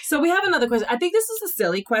 So we have another question. I think this is a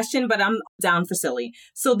silly question, but I'm down for silly.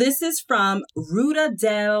 So this is from Ruda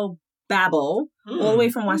Del Babel, all the way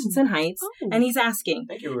from Washington Heights. Oh. And he's asking,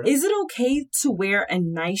 Thank you, Ruda. is it okay to wear a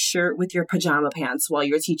nice shirt with your pajama pants while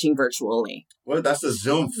you're teaching virtually? Well, that's a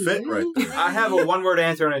Zoom fit right there. I have a one-word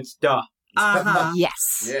answer, and it's duh. Uh-huh.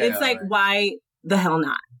 Yes. Yeah, It's like, why the hell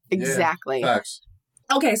not? Exactly. Facts.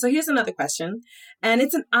 Okay, so here's another question, and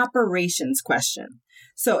it's an operations question.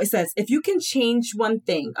 So it says, if you can change one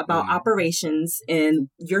thing about operations in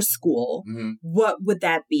your school, Mhm. what would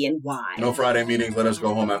that be and why? No Friday meetings. Let us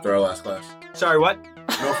go home after our last class. Sorry, what?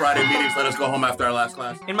 No Friday meetings. Let us go home after our last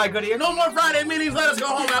class. In my good ear? No more Friday meetings. Let us go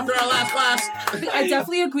home after our last class. I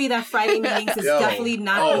definitely agree that Friday meetings is Yo. definitely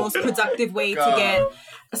not the most productive way God. to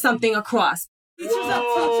get something across. Teachers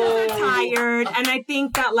are tired, and I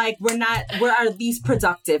think that like we're at least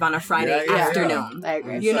productive on a Friday Yeah, yeah, afternoon. I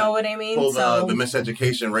agree. You know what I mean? Pull So the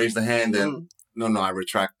miseducation, raise the hand, and no, I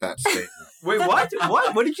retract that statement. Wait, what?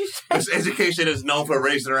 What did you say? Miseducation is known for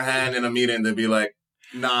raising her hand in a meeting to be like,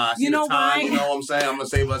 nah, I see You know the time, why? you know what I'm saying? I'm going to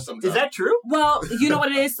save us some time. Is that true? well, you know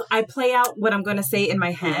what it is? I play out what I'm going to say in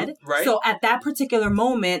my head. Right. So at that particular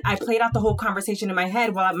moment, I played out the whole conversation in my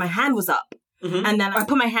head while my hand was up. Mhm. And then I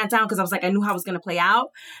put my hand down because I was like, I knew how it was going to play out.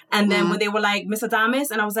 And then when they were like, Miss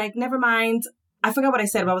Adamas, and I was like, never mind. I forgot what I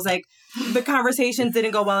said, but I was like, the conversation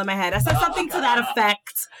didn't go well in my head. I said something to that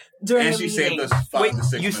effect during And the she meeting. saved us 5 Wait, to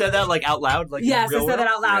 6 you said that like out loud? Like Yes, in I real said that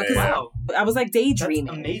world? out loud because Yeah. Wow. I was like That's daydreaming.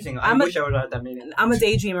 amazing. I I'm a- wish I would have had that meeting. I'm a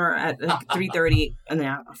daydreamer at like 3:30 on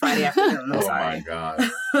a Friday afternoon. I'm Oh sorry. my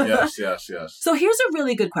God. Yes. So here's a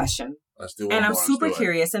really good question. Let's do one And I'm more. Let's super do it.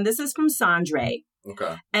 curious. And this is from Sandre.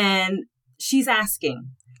 Okay. And she's asking,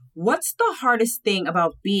 what's the hardest thing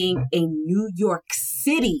about being a New York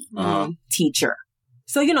City teacher?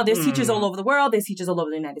 So, you know, there's teachers all over the world. There's teachers all over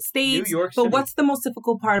the United States. New York But City. what's the most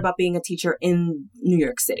difficult part about being a teacher in New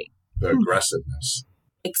York City? The aggressiveness.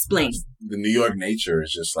 Explain. The New York nature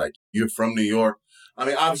is just like, you're from New York. I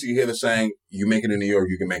mean, obviously you hear the saying, you make it in New York,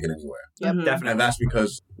 you can make it anywhere. Yep. Mhm. Definitely. And that's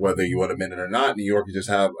because whether you want to admit it or not, New York, you just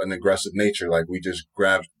have an aggressive nature. Like we just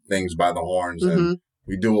grab things by the horns and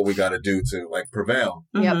we do what we got to do to like prevail.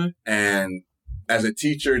 Yep. Mhm. And as a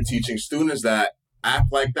teacher teaching students that act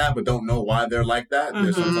like that, but don't know why they're like that,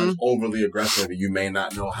 they're sometimes overly aggressive. And you may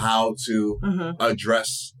not know how to Mhm.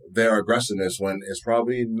 address their aggressiveness when it's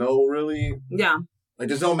probably no really, Yeah. like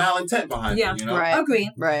there's no malintent behind Yeah. it, you know? Right.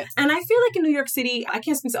 Agree. Right. And I feel like in New York City, I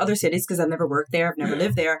can't speak to other cities because I've never worked there. I've never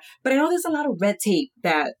lived there. But I know there's a lot of red tape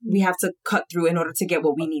that we have to cut through in order to get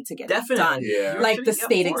what we need to get Definitely. done. Yeah. Like the Yeah, of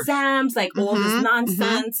state course. exams, like all this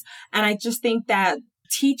nonsense. And I just think that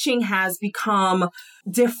teaching has become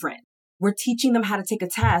different. We're teaching them how to take a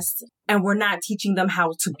test and we're not teaching them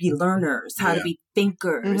how to be learners, how to Yeah. be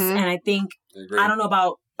thinkers. Mhm. And I think, I agree. I don't know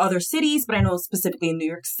about other cities, but I know specifically in New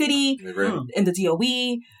York City, I agree. in the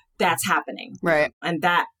DOE, that's happening. Right. And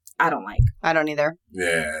that I don't like. I don't either.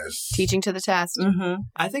 Yes. Teaching to the test. Mm-hmm.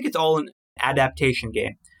 I think it's all an adaptation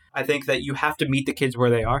game. I think that you have to meet the kids where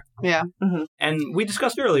they are. Yeah. And we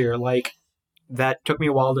discussed earlier, like, that took me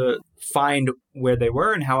a while to find where they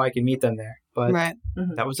were and how I could meet them there. But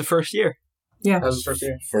that was the first year. Yeah. That was the first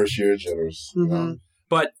year. First year jitters.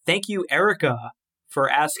 But thank you, Erica, for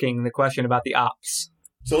asking the question about the ops.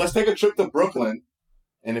 So let's take a trip to Brooklyn.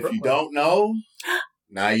 And if you don't know,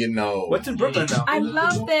 now you know. What's in Brooklyn, though? I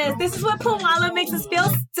love this. This is what Punwala makes us feel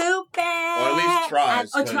stupid. Or at least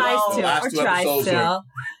tries. Or tries to.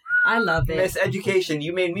 I love it. Miss Education,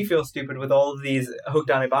 you made me feel stupid with all of these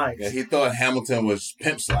hooked on Ebonics. Yeah, he thought Hamilton was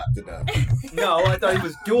pimp slapped to death. No, I thought he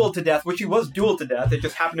was dueled to death, which he was dueled to death. It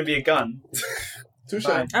just happened to be a gun. Touche.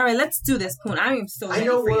 All right, let's do this, Poon. I am so ready. I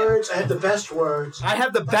know for words. You. I have the best words. I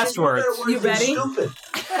have the best words. You ready? Stupid.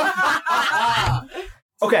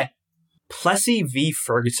 Okay. Plessy v.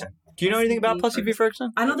 Ferguson. Do you know anything about Plessy v.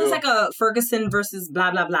 Ferguson? I know there's like a Ferguson versus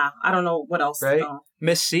blah, blah, blah. I don't know what else. Right?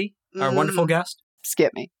 Miss C, our wonderful guest.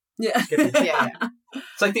 Skip me. Yeah. Yeah.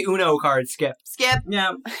 It's like the Uno card, skip. Skip.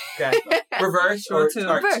 Yeah. Okay. Reverse or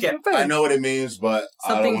Reverse, skip. reverse. I know what it means, but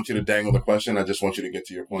I don't want you to dangle the question. I just want you to get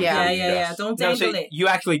to your point. Yeah. Don't No, dangle so it. you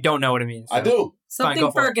actually don't know what it means. I do. Something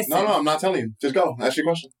go for it. Ferguson. No, I'm not telling you. Just go. Ask your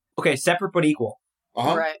question. Okay, separate but equal.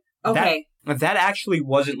 Right. Okay. That actually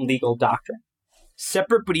wasn't legal doctrine.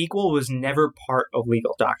 Separate but equal was never part of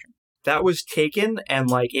legal doctrine. That was taken and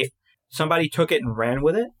if somebody took it and ran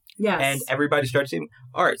with it, Yes. and everybody started saying,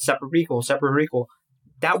 all right, separate but equal.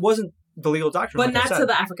 That wasn't the legal doctrine. But not to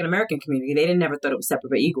the African American community. They never thought it was separate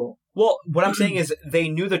but equal. Well, what I'm saying is they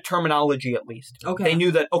knew the terminology at least. Okay. They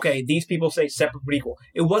knew that, these people say separate but equal.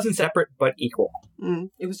 It wasn't separate but equal.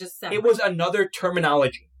 It was just separate. It was another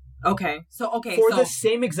terminology. Okay. So, For the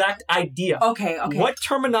same exact idea. Okay. What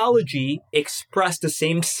terminology expressed the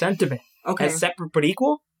same sentiment as separate but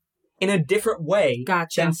equal in a different way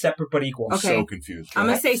than separate but equal? I'm so confused. I'm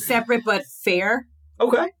going to say separate but fair.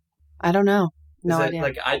 Okay. I don't know. No Is it idea.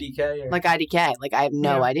 like IDK? Or? Like IDK. Like, I have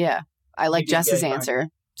no idea. I like Jess's answer.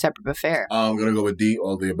 Separate but fair. I'm going to go with D,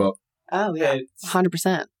 all the above. Oh, yeah.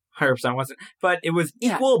 100%. 100% wasn't. But it was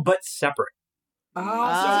equal but separate.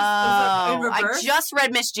 Oh, so in reverse? I just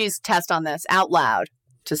read Miss G's test on this out loud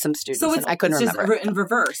to some students. So I couldn't remember. Just in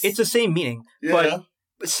reverse. It's the same meaning. Yeah.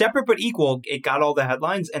 But separate but equal, it got all the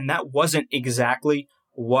headlines, and that wasn't exactly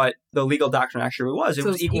what the legal doctrine actually was. It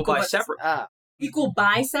was equal by separate. Equal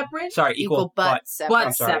by separate? Sorry, equal but separate.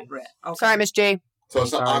 But separate. Okay. Sorry, Miss G. So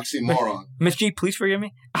it's an oxymoron. Miss G, please forgive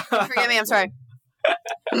me. Forgive me, I'm sorry.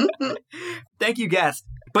 Thank you, guest.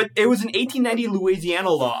 But it was an 1890 Louisiana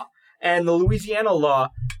law. And the Louisiana law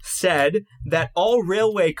said that all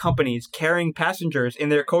railway companies carrying passengers in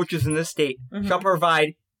their coaches in this state shall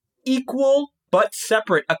provide equal but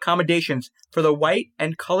separate accommodations for the white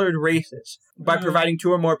and colored races by providing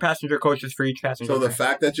 2 or more passenger coaches for each passenger. So the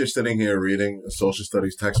fact that you're sitting here reading a social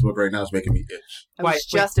studies textbook right now is making me itch. I was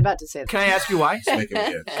just about to say that. Can I ask you why? It's making me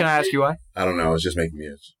itch. Can I ask you why? I don't know. It's just making me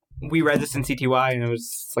itch. We read this in CTY and it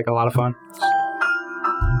was a lot of fun.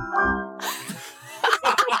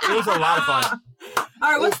 It was a lot of fun.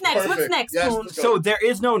 All right, what's next? Perfect. What's next, Yes, Poon? let's go. So there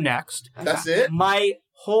is no next. That's it? My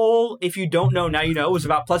whole, if you don't know, now you know, was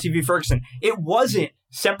about Plessy v. Ferguson. It wasn't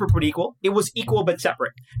separate but equal. It was equal but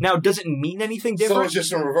separate. Now, does it mean anything different? So it's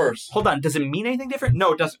just in reverse. Hold on. Does it mean anything different?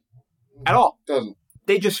 No, it doesn't. At all. It doesn't.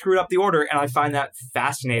 They just screwed up the order, and I find that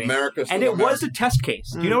fascinating. And it was a test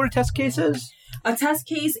case. Do you know what a test case is? A test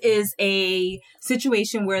case is a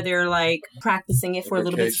situation where they're practicing it for a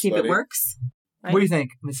little bit to see if it works. Right? What do you think,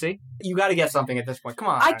 Missy? You got to get something at this point. Come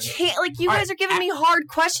on. I can't. You guys are giving me hard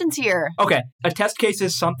questions here. Okay. A test case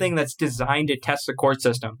is something that's designed to test the court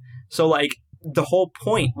system. So, the whole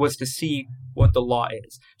point was to see what the law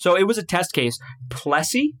is. So, it was a test case.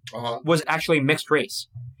 Plessy was actually mixed race.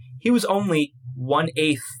 He was only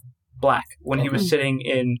 1/8 black when he was sitting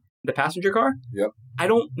in the passenger car. Yep. I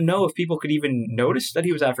don't know if people could even notice that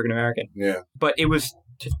he was African American. Yeah. But it was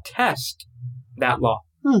to test that law.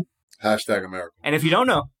 Hashtag America. And if you don't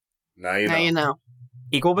know, now you know. Now you know.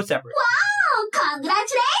 Equal but separate. Wow!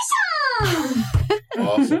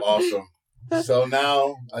 Congratulations! Awesome. So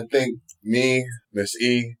now I think me, Miss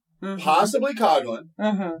E, possibly Coughlin,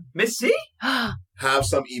 Miss C? have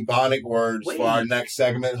some Ebonic words for our next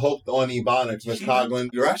segment. Hooked on Ebonics. Miss Coughlin,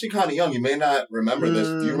 you're actually kind of young. You may not remember this.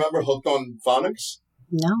 Do you remember Hooked on Phonics?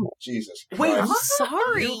 No. Jesus Christ. Wait, I'm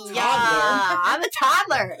sorry. You Yeah, I'm a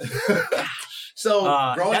toddler. So,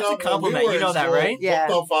 growing that's up, a compliment. when we were You know in that, school, right? Yeah.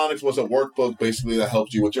 Hooked on Phonics was a workbook basically that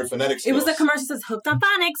helped you with your phonetic skills. It was a commercial that says Hooked on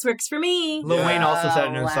Phonics, works for me. Lil Wayne also said it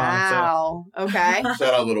in a song. Wow. Okay.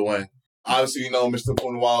 Shout out Lil Wayne. Obviously, Mr.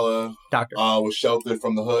 Punwala Doctor. was sheltered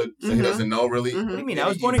from the hood, so he doesn't know really. What do you mean? I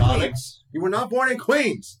was any born in Ebonics. Queens. You were not born in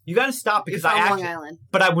Queens. You got to stop because You're I from actually... Long Island.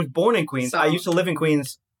 But I was born in Queens. So- I used to live in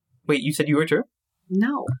Queens. Wait, you said you were too?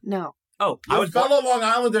 No. Oh, Your fellow Long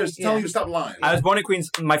Islanders telling you to stop lying. I was born in Queens.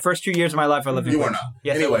 My first 2 years of my life, I lived in Queens. You were not.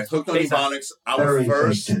 Yes, anyway, Hooked on Ebonics, our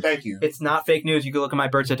first. Thank you. It's not fake news. You can look at my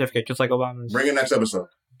birth certificate, just like Obama's. Bring it next episode.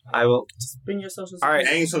 I will. Just bring your social All right.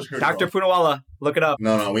 And social security. Dr. Poonawalla, look it up.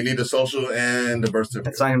 No, we need the social and the birth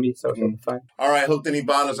certificate. It's not going to be social. Fine. All right, Hooked on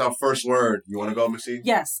Ebonics, our first word. You want to go, Missy?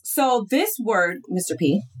 Yes. So this word, Mr.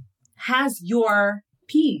 P, has your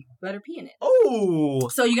P, letter P in it. Oh.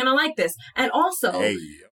 So you're going to like this. And also,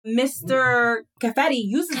 Mr. Cafetti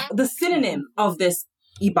uses the synonym of this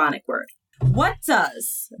Ebonic word. What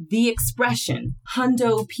does the expression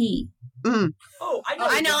hundo P? Oh,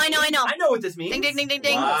 I know. I know what this means. Ding, ding, ding, ding,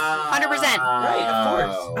 ding. Wow. 100%. Right,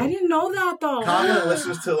 of course. I didn't know that though. Kagana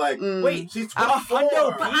listens to Wait, she's I'm 24. a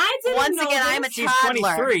hundo But I didn't Once know again, this. I'm a She's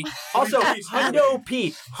toddler. 23. Also, 23. hundo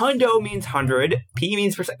P. Hundo means 100. P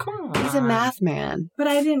means percent. Come on. He's a math man. But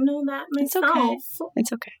I didn't know that It's myself. okay.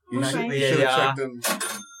 It's okay. You should, Okay. you should have checked them.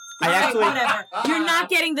 Whatever. You're not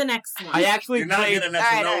getting the next one. I actually You're not played. getting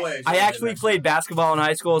that. No way. I actually played basketball in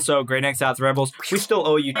high school, so Great Neck South Rebels. We still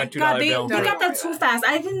owe you a $2 God, they bill. got that too fast.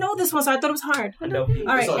 I didn't know this one, so I thought it was hard. Hundo P.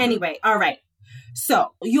 All right. all good. Anyway. All right. So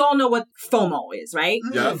you all know what FOMO is, right?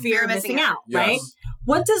 Yeah. Fear of missing out, Yes. right?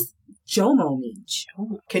 What does JOMO mean?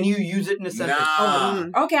 Can you use it in a sentence? Nah.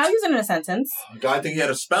 Okay, I'll use it in a sentence. God, I think he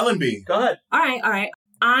had a spelling bee. Go ahead. All right.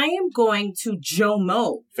 I am going to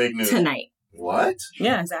JOMO Fake news. tonight. What?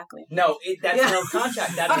 Yeah, exactly. No, that's Yeah. no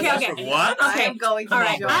contact. Okay. What? Okay. I'm going to All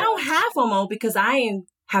right. enjoy. I don't have FOMO because I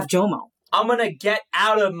have JOMO. I'm going to get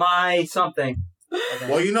out of my something.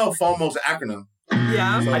 Well, you know FOMO's an acronym.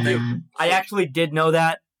 Yeah. So I do. I actually did know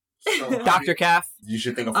that. So, Dr. Calf. You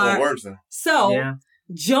should think of 4 words then. So, Yeah.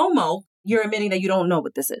 JOMO, you're admitting that you don't know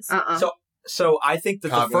what this is. So I think that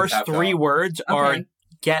the Cognitive first tap 3 out. words are Okay.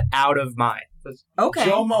 get out of mine. Okay.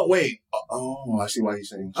 Jomo, wait. Oh, I see why he's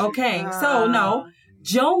saying. Okay. So, no.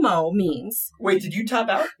 JOMO means Wait, did you tap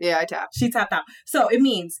out? Yeah, I tapped. she tapped out. So it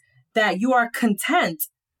means that you are content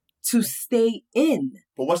to stay in.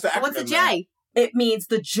 But what's the acronym? What's a J? It means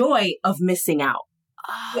the joy of missing out.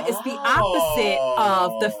 It's the opposite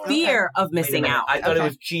of the fear of missing out. I thought it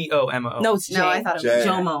was GOMO. No, it's J. No, I thought it J.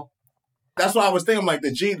 JOMO. That's what I was thinking. Like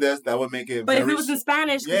the G, that would make it. But if very it was in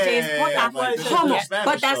Spanish, Yeah, J is yeah, yeah, porta. like, this is Homo. Spanish,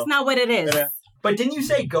 But that's so- not what it is. Yeah. But didn't you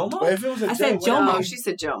say GOMO? But if it was a I J, said what- Jomo. Oh, she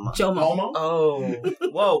said Joma. JOMO. Homo? Oh.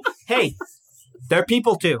 Whoa. Hey, they're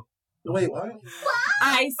people too. Wait, what?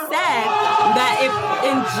 I said that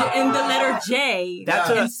if in the letter J, That's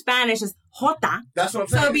in a- Spanish is jota, That's what I'm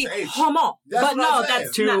so saying. it'd be It's H. homo. That's But what I'm no, saying.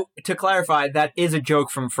 that's not. To clarify, that is a joke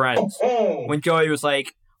from Friends. When Joey was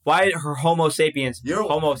like, why are Homo sapiens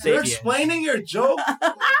Homo You're sapiens? explaining your joke?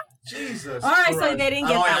 Jesus. All right, so Christ. they didn't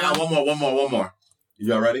get that one. One more.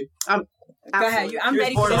 You all ready? Go ahead. I'm Here's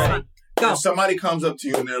ready for born this ready. one. Go. If somebody comes up to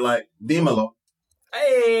you and they're like, dímelo.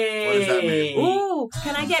 Hey! What does that mean? Ooh,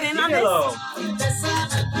 can I get in on this? Dímelo.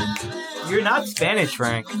 You're not Spanish,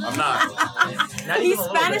 Frank. I'm not. Not He's even a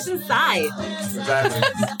little Spanish bit. inside. Exactly.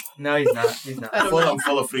 No, he's not. He's not. I'm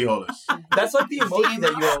full of frijoles. That's like the emoji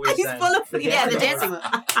that you always He's send. full of The Yeah, the dancing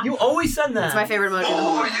dancing emoji. one. You always send that. It's my favorite emoji in the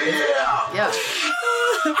whole world. Yeah.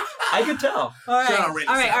 I could tell. All right. Sound really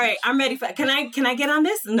All right. savage. I'm ready for. Can I get on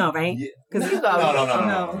this? No, right? Yeah. Because You go.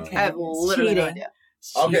 No. okay. I have literally no Cheating. idea.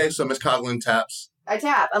 Okay, so Miss Coughlin taps. I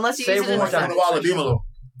tap, unless you Say use it it in one a more time. sentence. Walla, dímelo.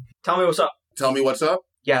 Tell me what's up. Tell me what's up.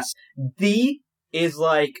 Yes. The is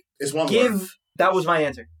like, It's one word. give. That was my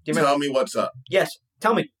answer. Give me Tell me what's up. Yes.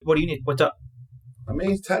 Tell me. What do you need? What's up? I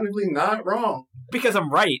mean, it's technically not wrong. Because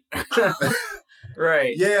I'm right.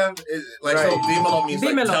 Right. Yeah, Right. so dímelo means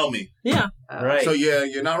like Dímelo. tell me. Yeah. Right. So yeah,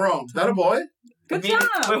 you're not wrong. Is that a boy? Good Wait, job.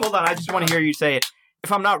 hold on. I just want to hear you say it.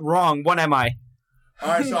 If I'm not wrong, what am I? All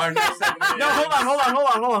right, so our next segment. No,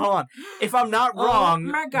 hold on. If I'm not wrong,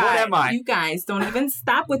 Oh my God. what am I? You guys don't even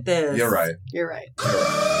stop with this. You're right. You're right.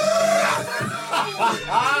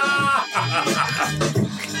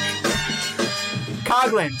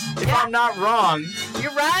 Coughlin. If I'm not wrong,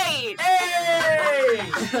 You're right. hey!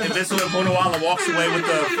 And this when Punawala walks away with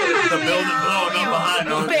the building blowing up behind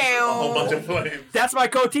him. A whole bunch of flames. That's my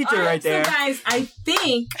co-teacher All right there. So guys, I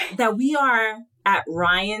think that we are at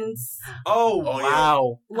Ryan's. Oh, Oh, yeah.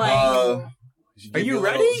 wow. Like, Are you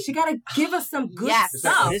ready? she gotta give us some good Yes.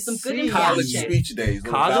 stuff, Let's some good see. College information. speech days.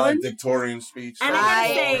 Little Coughlin? valedictorian speech. And I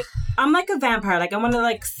gotta say, I'm like a vampire. Like I want to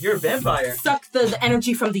like You're a vampire. suck the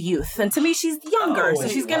energy from the youth. And to me, she's younger, Oh, so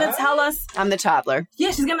she's wait, gonna what? tell us. I'm the toddler. Yeah,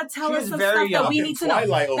 she's gonna tell She us is some very stuff young. that we need to know.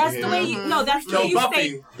 Twilight over That's here. the way. You, no, that's the way No, you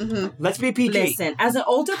Buffy. stay. Let's be PG. Listen, as an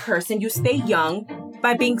older person, you stay young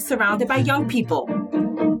by being surrounded by young people.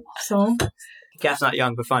 So Cat's not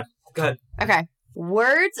young, but fun. Go ahead. Okay.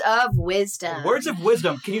 Words of wisdom. Words of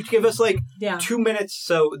wisdom. Can you give us 2 minutes?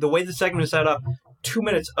 So the way the segment is set up, 2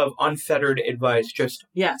 minutes of unfettered advice. Just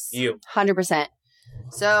you. 100%.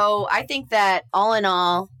 So I think that all in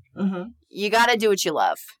all, you got to do what you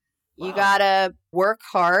love. Wow. You got to work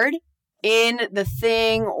hard in the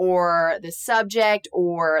thing or the subject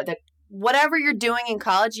or the whatever you're doing in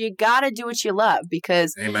college. You got to do what you love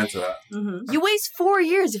because amen to that. You waste 4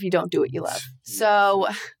 years if you don't do what you love. So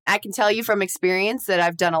I can tell you from experience that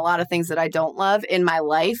I've done a lot of things that I don't love in my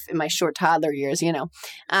life, in my short toddler years,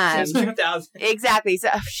 Since 2000. Exactly. So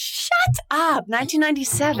shut up.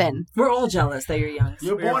 1997. We're all jealous that you're young.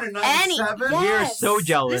 You're born in 97? We're so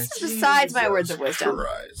jealous. This is besides my words of wisdom.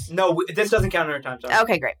 Christ. No, this doesn't count in our time zone.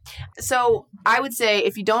 Okay, great. So I would say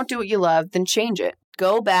if you don't do what you love, then change it.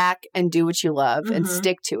 Go back and do what you love and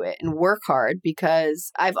stick to it and work hard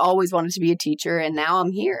because I've always wanted to be a teacher and now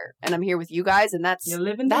I'm here and I'm here with you guys and that's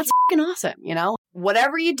fucking awesome,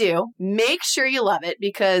 Whatever you do, make sure you love it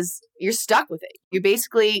because you're stuck with it. You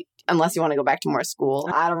basically, unless you want to go back to more school,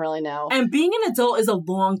 I don't really know. And being an adult is a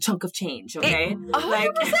long chunk of change, okay? 100%. 100%.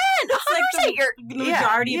 The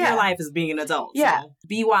majority of your life is being an adult. Yeah. So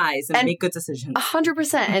be wise and make good decisions.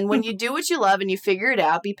 100%. And when you do what you love and you figure it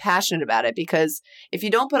out, be passionate about it because if you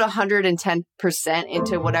don't put 110%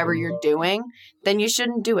 into whatever you're doing, then you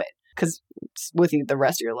shouldn't do it because it's with you the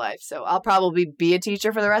rest of your life. So I'll probably be a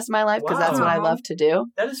teacher for the rest of my life because that's what I love to do.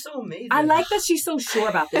 That is so amazing. I like that she's so sure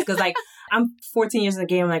about this because I'm 14 years in the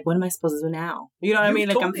game. I'm like, what am I supposed to do now? You know what I mean?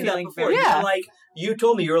 I'm feeling very... Yeah. You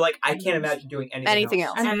told me, you were like, I can't imagine doing anything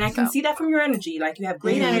else. And I can see that from your energy. You have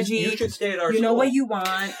great energy. You should stay at our school. You know what you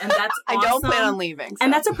want. And that's awesome. I don't plan on leaving. So.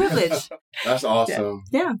 And that's a privilege. That's awesome.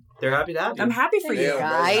 Yeah. They're happy to have you. I'm happy for you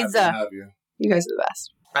guys. You guys are the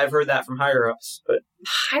best. I've heard that from higher-ups, but...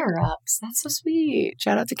 Higher-ups? That's so sweet.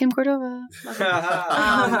 Shout out to Kim Cordova. Shout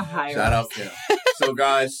out Kim. So,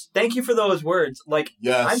 guys... Thank you for those words.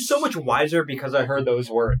 Yes. I'm so much wiser because I heard those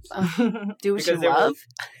words. Do what you love?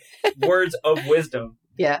 Words of wisdom.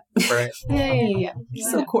 Yeah. Right. Yeah.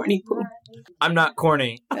 So corny, Pooh. I'm not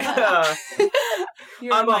corny. I'm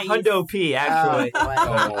a hundo P, actually. Oh, my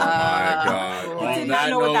God. Cool. I did not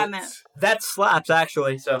know what that meant. That slaps,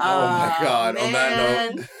 actually. So. Oh, my God. Man. On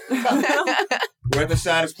that note... We're at the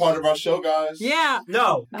saddest part of our show, guys. Yeah.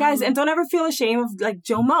 No. Guys, and don't ever feel ashamed of,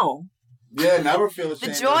 Joe Mo. Yeah, never feel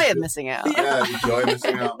ashamed. The joy of missing out. Yeah, the joy of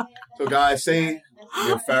missing out. So, guys, say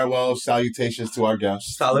your farewell salutations to our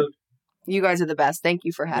guests. Salute. You guys are the best. Thank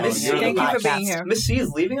you for having me. Thank you for being here. Miss C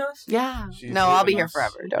is leaving us? Yeah. No, I'll be here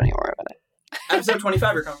forever. Don't even worry about it. Episode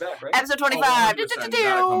 25, you're coming back, right? Episode 25. You gotta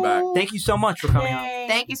come back. Thank you so much for coming on.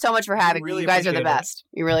 Thank you so much for having me. You guys are the best.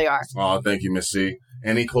 You really are. Oh, thank you, Miss C.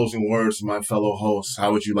 Any closing words to my fellow hosts?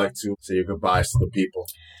 How would you like to say your goodbyes to the people?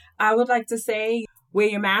 I would like to say, wear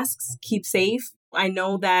your masks, keep safe. I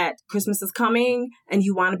know that Christmas is coming and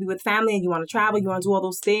you want to be with family and you want to travel, you want to do all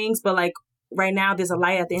those things, but right now there's a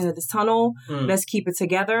light at the end of this tunnel. Let's keep it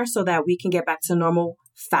together so that we can get back to normal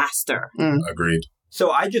faster. Agreed. So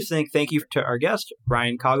I just think thank you to our guest,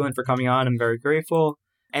 Ryann Coughlin, for coming on. I'm very grateful.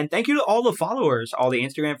 And thank you to all the followers, all the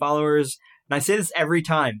Instagram followers. And I say this every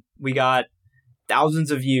time. We got thousands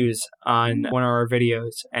of views on one of our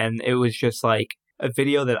videos. And it was just a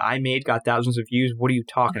video that I made got thousands of views. What are you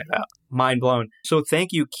talking about? Mind blown. So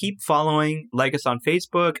thank you. Keep following. Like us on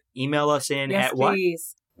Facebook. Email us in at what?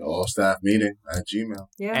 Please. The All Staff Meeting at Gmail.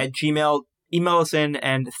 Yeah. At Gmail. Email us in.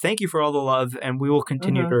 And thank you for all the love. And we will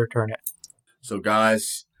continue to return it. So,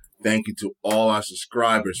 guys, thank you to all our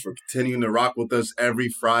subscribers for continuing to rock with us every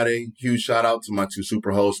Friday. Huge shout out to my two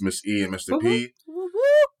super hosts, Miss E and Mr. P.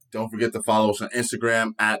 Don't forget to follow us on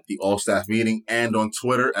Instagram at The All Staff Meeting and on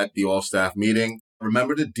Twitter at The All Staff Meeting.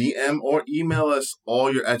 Remember to DM or email us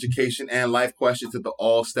all your education and life questions to the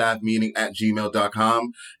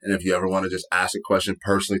allstaffmeeting@gmail.com. And if you ever want to just ask a question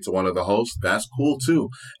personally to one of the hosts, that's cool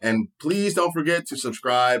too. And please don't forget to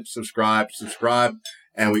subscribe.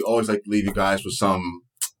 And we always like to leave you guys with some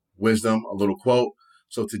wisdom, a little quote.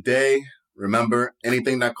 So today, remember,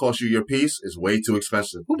 anything that costs you your peace is way too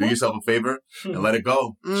expensive. Do yourself a favor and let it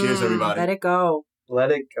go. Cheers, everybody. Let it go.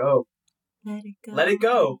 Let it go. Let it go. Let it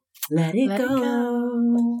go. Let it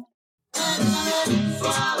go. Let it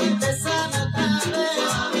go.